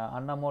പറയുന്നത്?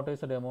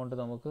 അൺഅമോർട്ടൈസ്ഡ് എമൗണ്ട്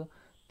നമുക്ക്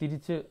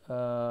തിരിച്ച്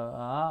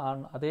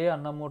അതേ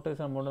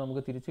അൺഅമോർട്ടൈസ്ഡ് എമൗണ്ട്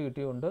നമുക്ക് തിരിച്ച്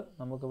കിട്ടിയതുകൊണ്ട്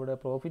നമുക്കിവിടെ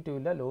പ്രോഫിറ്റും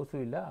ഇല്ല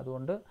ലോസും ഇല്ല.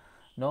 അതുകൊണ്ട്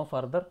നോ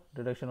ഫർദർ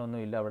ഡിഡക്ഷൻ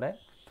ഒന്നുമില്ല അവിടെ.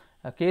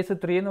 കേസ്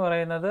 3 എന്ന്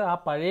പറയുന്നത് ആ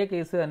പഴയ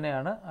കേസ്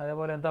തന്നെയാണ്.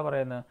 അതേപോലെ എന്താ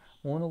പറയുന്നത്?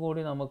 3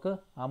 കോടി നമുക്ക്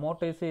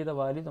അമോർട്ടൈസ് ചെയ്ത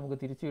വാല്യൂ നമുക്ക്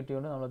തിരിച്ചു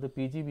കിട്ടിയതുകൊണ്ട് നമ്മളത്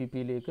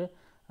PGBPയിലേക്ക്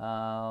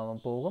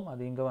പോകും.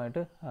 അത്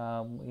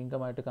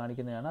ഇൻകമായിട്ട്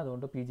കാണിക്കുന്നതാണ്.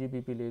 അതുകൊണ്ട്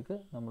PGBPയിലേക്ക്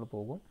നമ്മൾ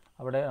പോകും.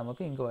 അവിടെ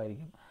നമുക്ക്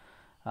ഇൻകമായിരിക്കും.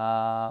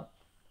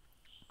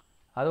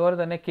 അതുപോലെ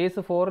തന്നെ കേസ്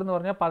 4 എന്ന്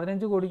പറഞ്ഞാൽ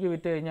 15 കോടിക്ക്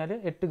വിറ്റ് കഴിഞ്ഞാൽ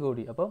 8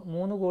 കോടി. അപ്പം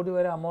 3 കോടി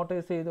വരെ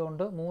അമോർട്ടൈസ്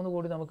ചെയ്തുകൊണ്ട് 3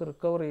 കോടി നമുക്ക്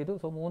റിക്കവർ ചെയ്തു.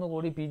 സോ 3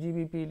 കോടി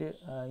PGBPയിൽ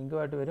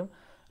ഇൻകമായിട്ട് വരും.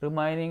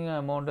 റിമൈനിങ്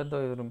എമൗണ്ട് എന്തോ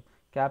വരും?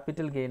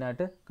 ക്യാപിറ്റൽ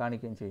ഗെയിനായിട്ട്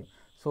കാണിക്കുകയും ചെയ്യും.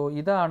 സോ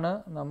ഇതാണ്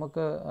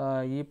നമുക്ക്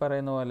ഈ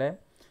പറയുന്ന പോലെ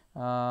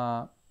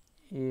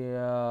ഈ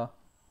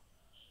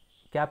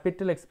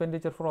capital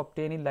expenditure four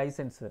obtaining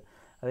licence,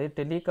 അതായത്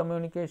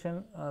ടെലികമ്മ്യൂണിക്കേഷൻ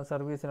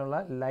സർവീസിനുള്ള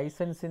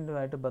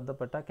ലൈസൻസിൻ്റെതായിട്ട്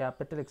ബന്ധപ്പെട്ട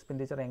ക്യാപിറ്റൽ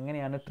എക്സ്പെൻഡിച്ചർ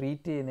എങ്ങനെയാണ്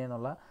ട്രീറ്റ്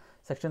ചെയ്യുന്നതെന്നുള്ള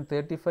സെക്ഷൻ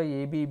 35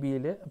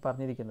 ABBയിൽ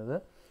പറഞ്ഞിരിക്കുന്നത്.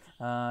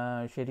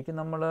 ശരിക്കും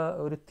നമ്മൾ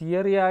ഒരു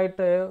തിയറി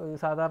ആയിട്ട്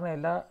സാധാരണ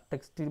എല്ലാ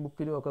ടെക്സ്റ്റ്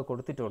ബുക്കിലും ഒക്കെ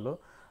കൊടുത്തിട്ടുള്ളൂ.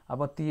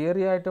 അപ്പോൾ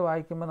തിയറി ആയിട്ട്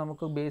വായിക്കുമ്പോൾ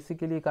നമുക്ക്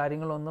ബേസിക്കലി ഈ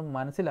കാര്യങ്ങളൊന്നും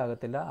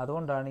മനസ്സിലാകത്തില്ല.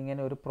 അതുകൊണ്ടാണ്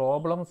ഇങ്ങനെ ഒരു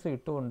പ്രോബ്ലംസ്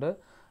ഇട്ടുകൊണ്ട്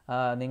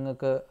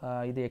നിങ്ങൾക്ക്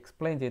ഇത്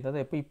എക്സ്പ്ലെയിൻ ചെയ്യുന്നത്.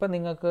 ഇപ്പം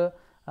നിങ്ങൾക്ക്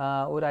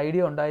ഒരു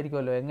ഐഡിയ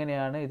ഉണ്ടായിരിക്കുമല്ലോ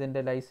എങ്ങനെയാണ്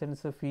ഇതിൻ്റെ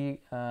ലൈസൻസ്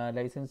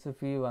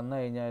ഫീ വന്നു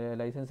കഴിഞ്ഞാൽ,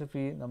 ലൈസൻസ്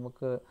ഫീ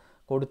നമുക്ക്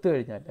കൊടുത്തു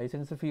കഴിഞ്ഞാൽ,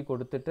 ലൈസൻസ് ഫീ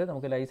കൊടുത്തിട്ട്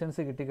നമുക്ക്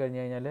ലൈസൻസ്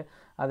കിട്ടിക്കഴിഞ്ഞ് കഴിഞ്ഞാൽ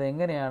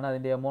അതെങ്ങനെയാണ്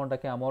അതിൻ്റെ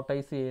എമൗണ്ടൊക്കെ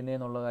അമോർട്ടൈസ്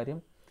ചെയ്യുന്നതെന്നുള്ള കാര്യം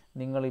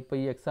നിങ്ങളിപ്പോൾ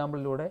ഈ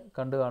എക്സാമ്പിളിലൂടെ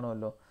കണ്ടു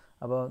കാണുമല്ലോ.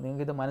 അപ്പോൾ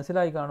നിങ്ങൾക്കിത്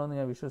മനസ്സിലായി കാണുമെന്ന്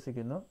ഞാൻ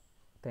വിശ്വസിക്കുന്നു.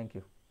 Thank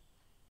you.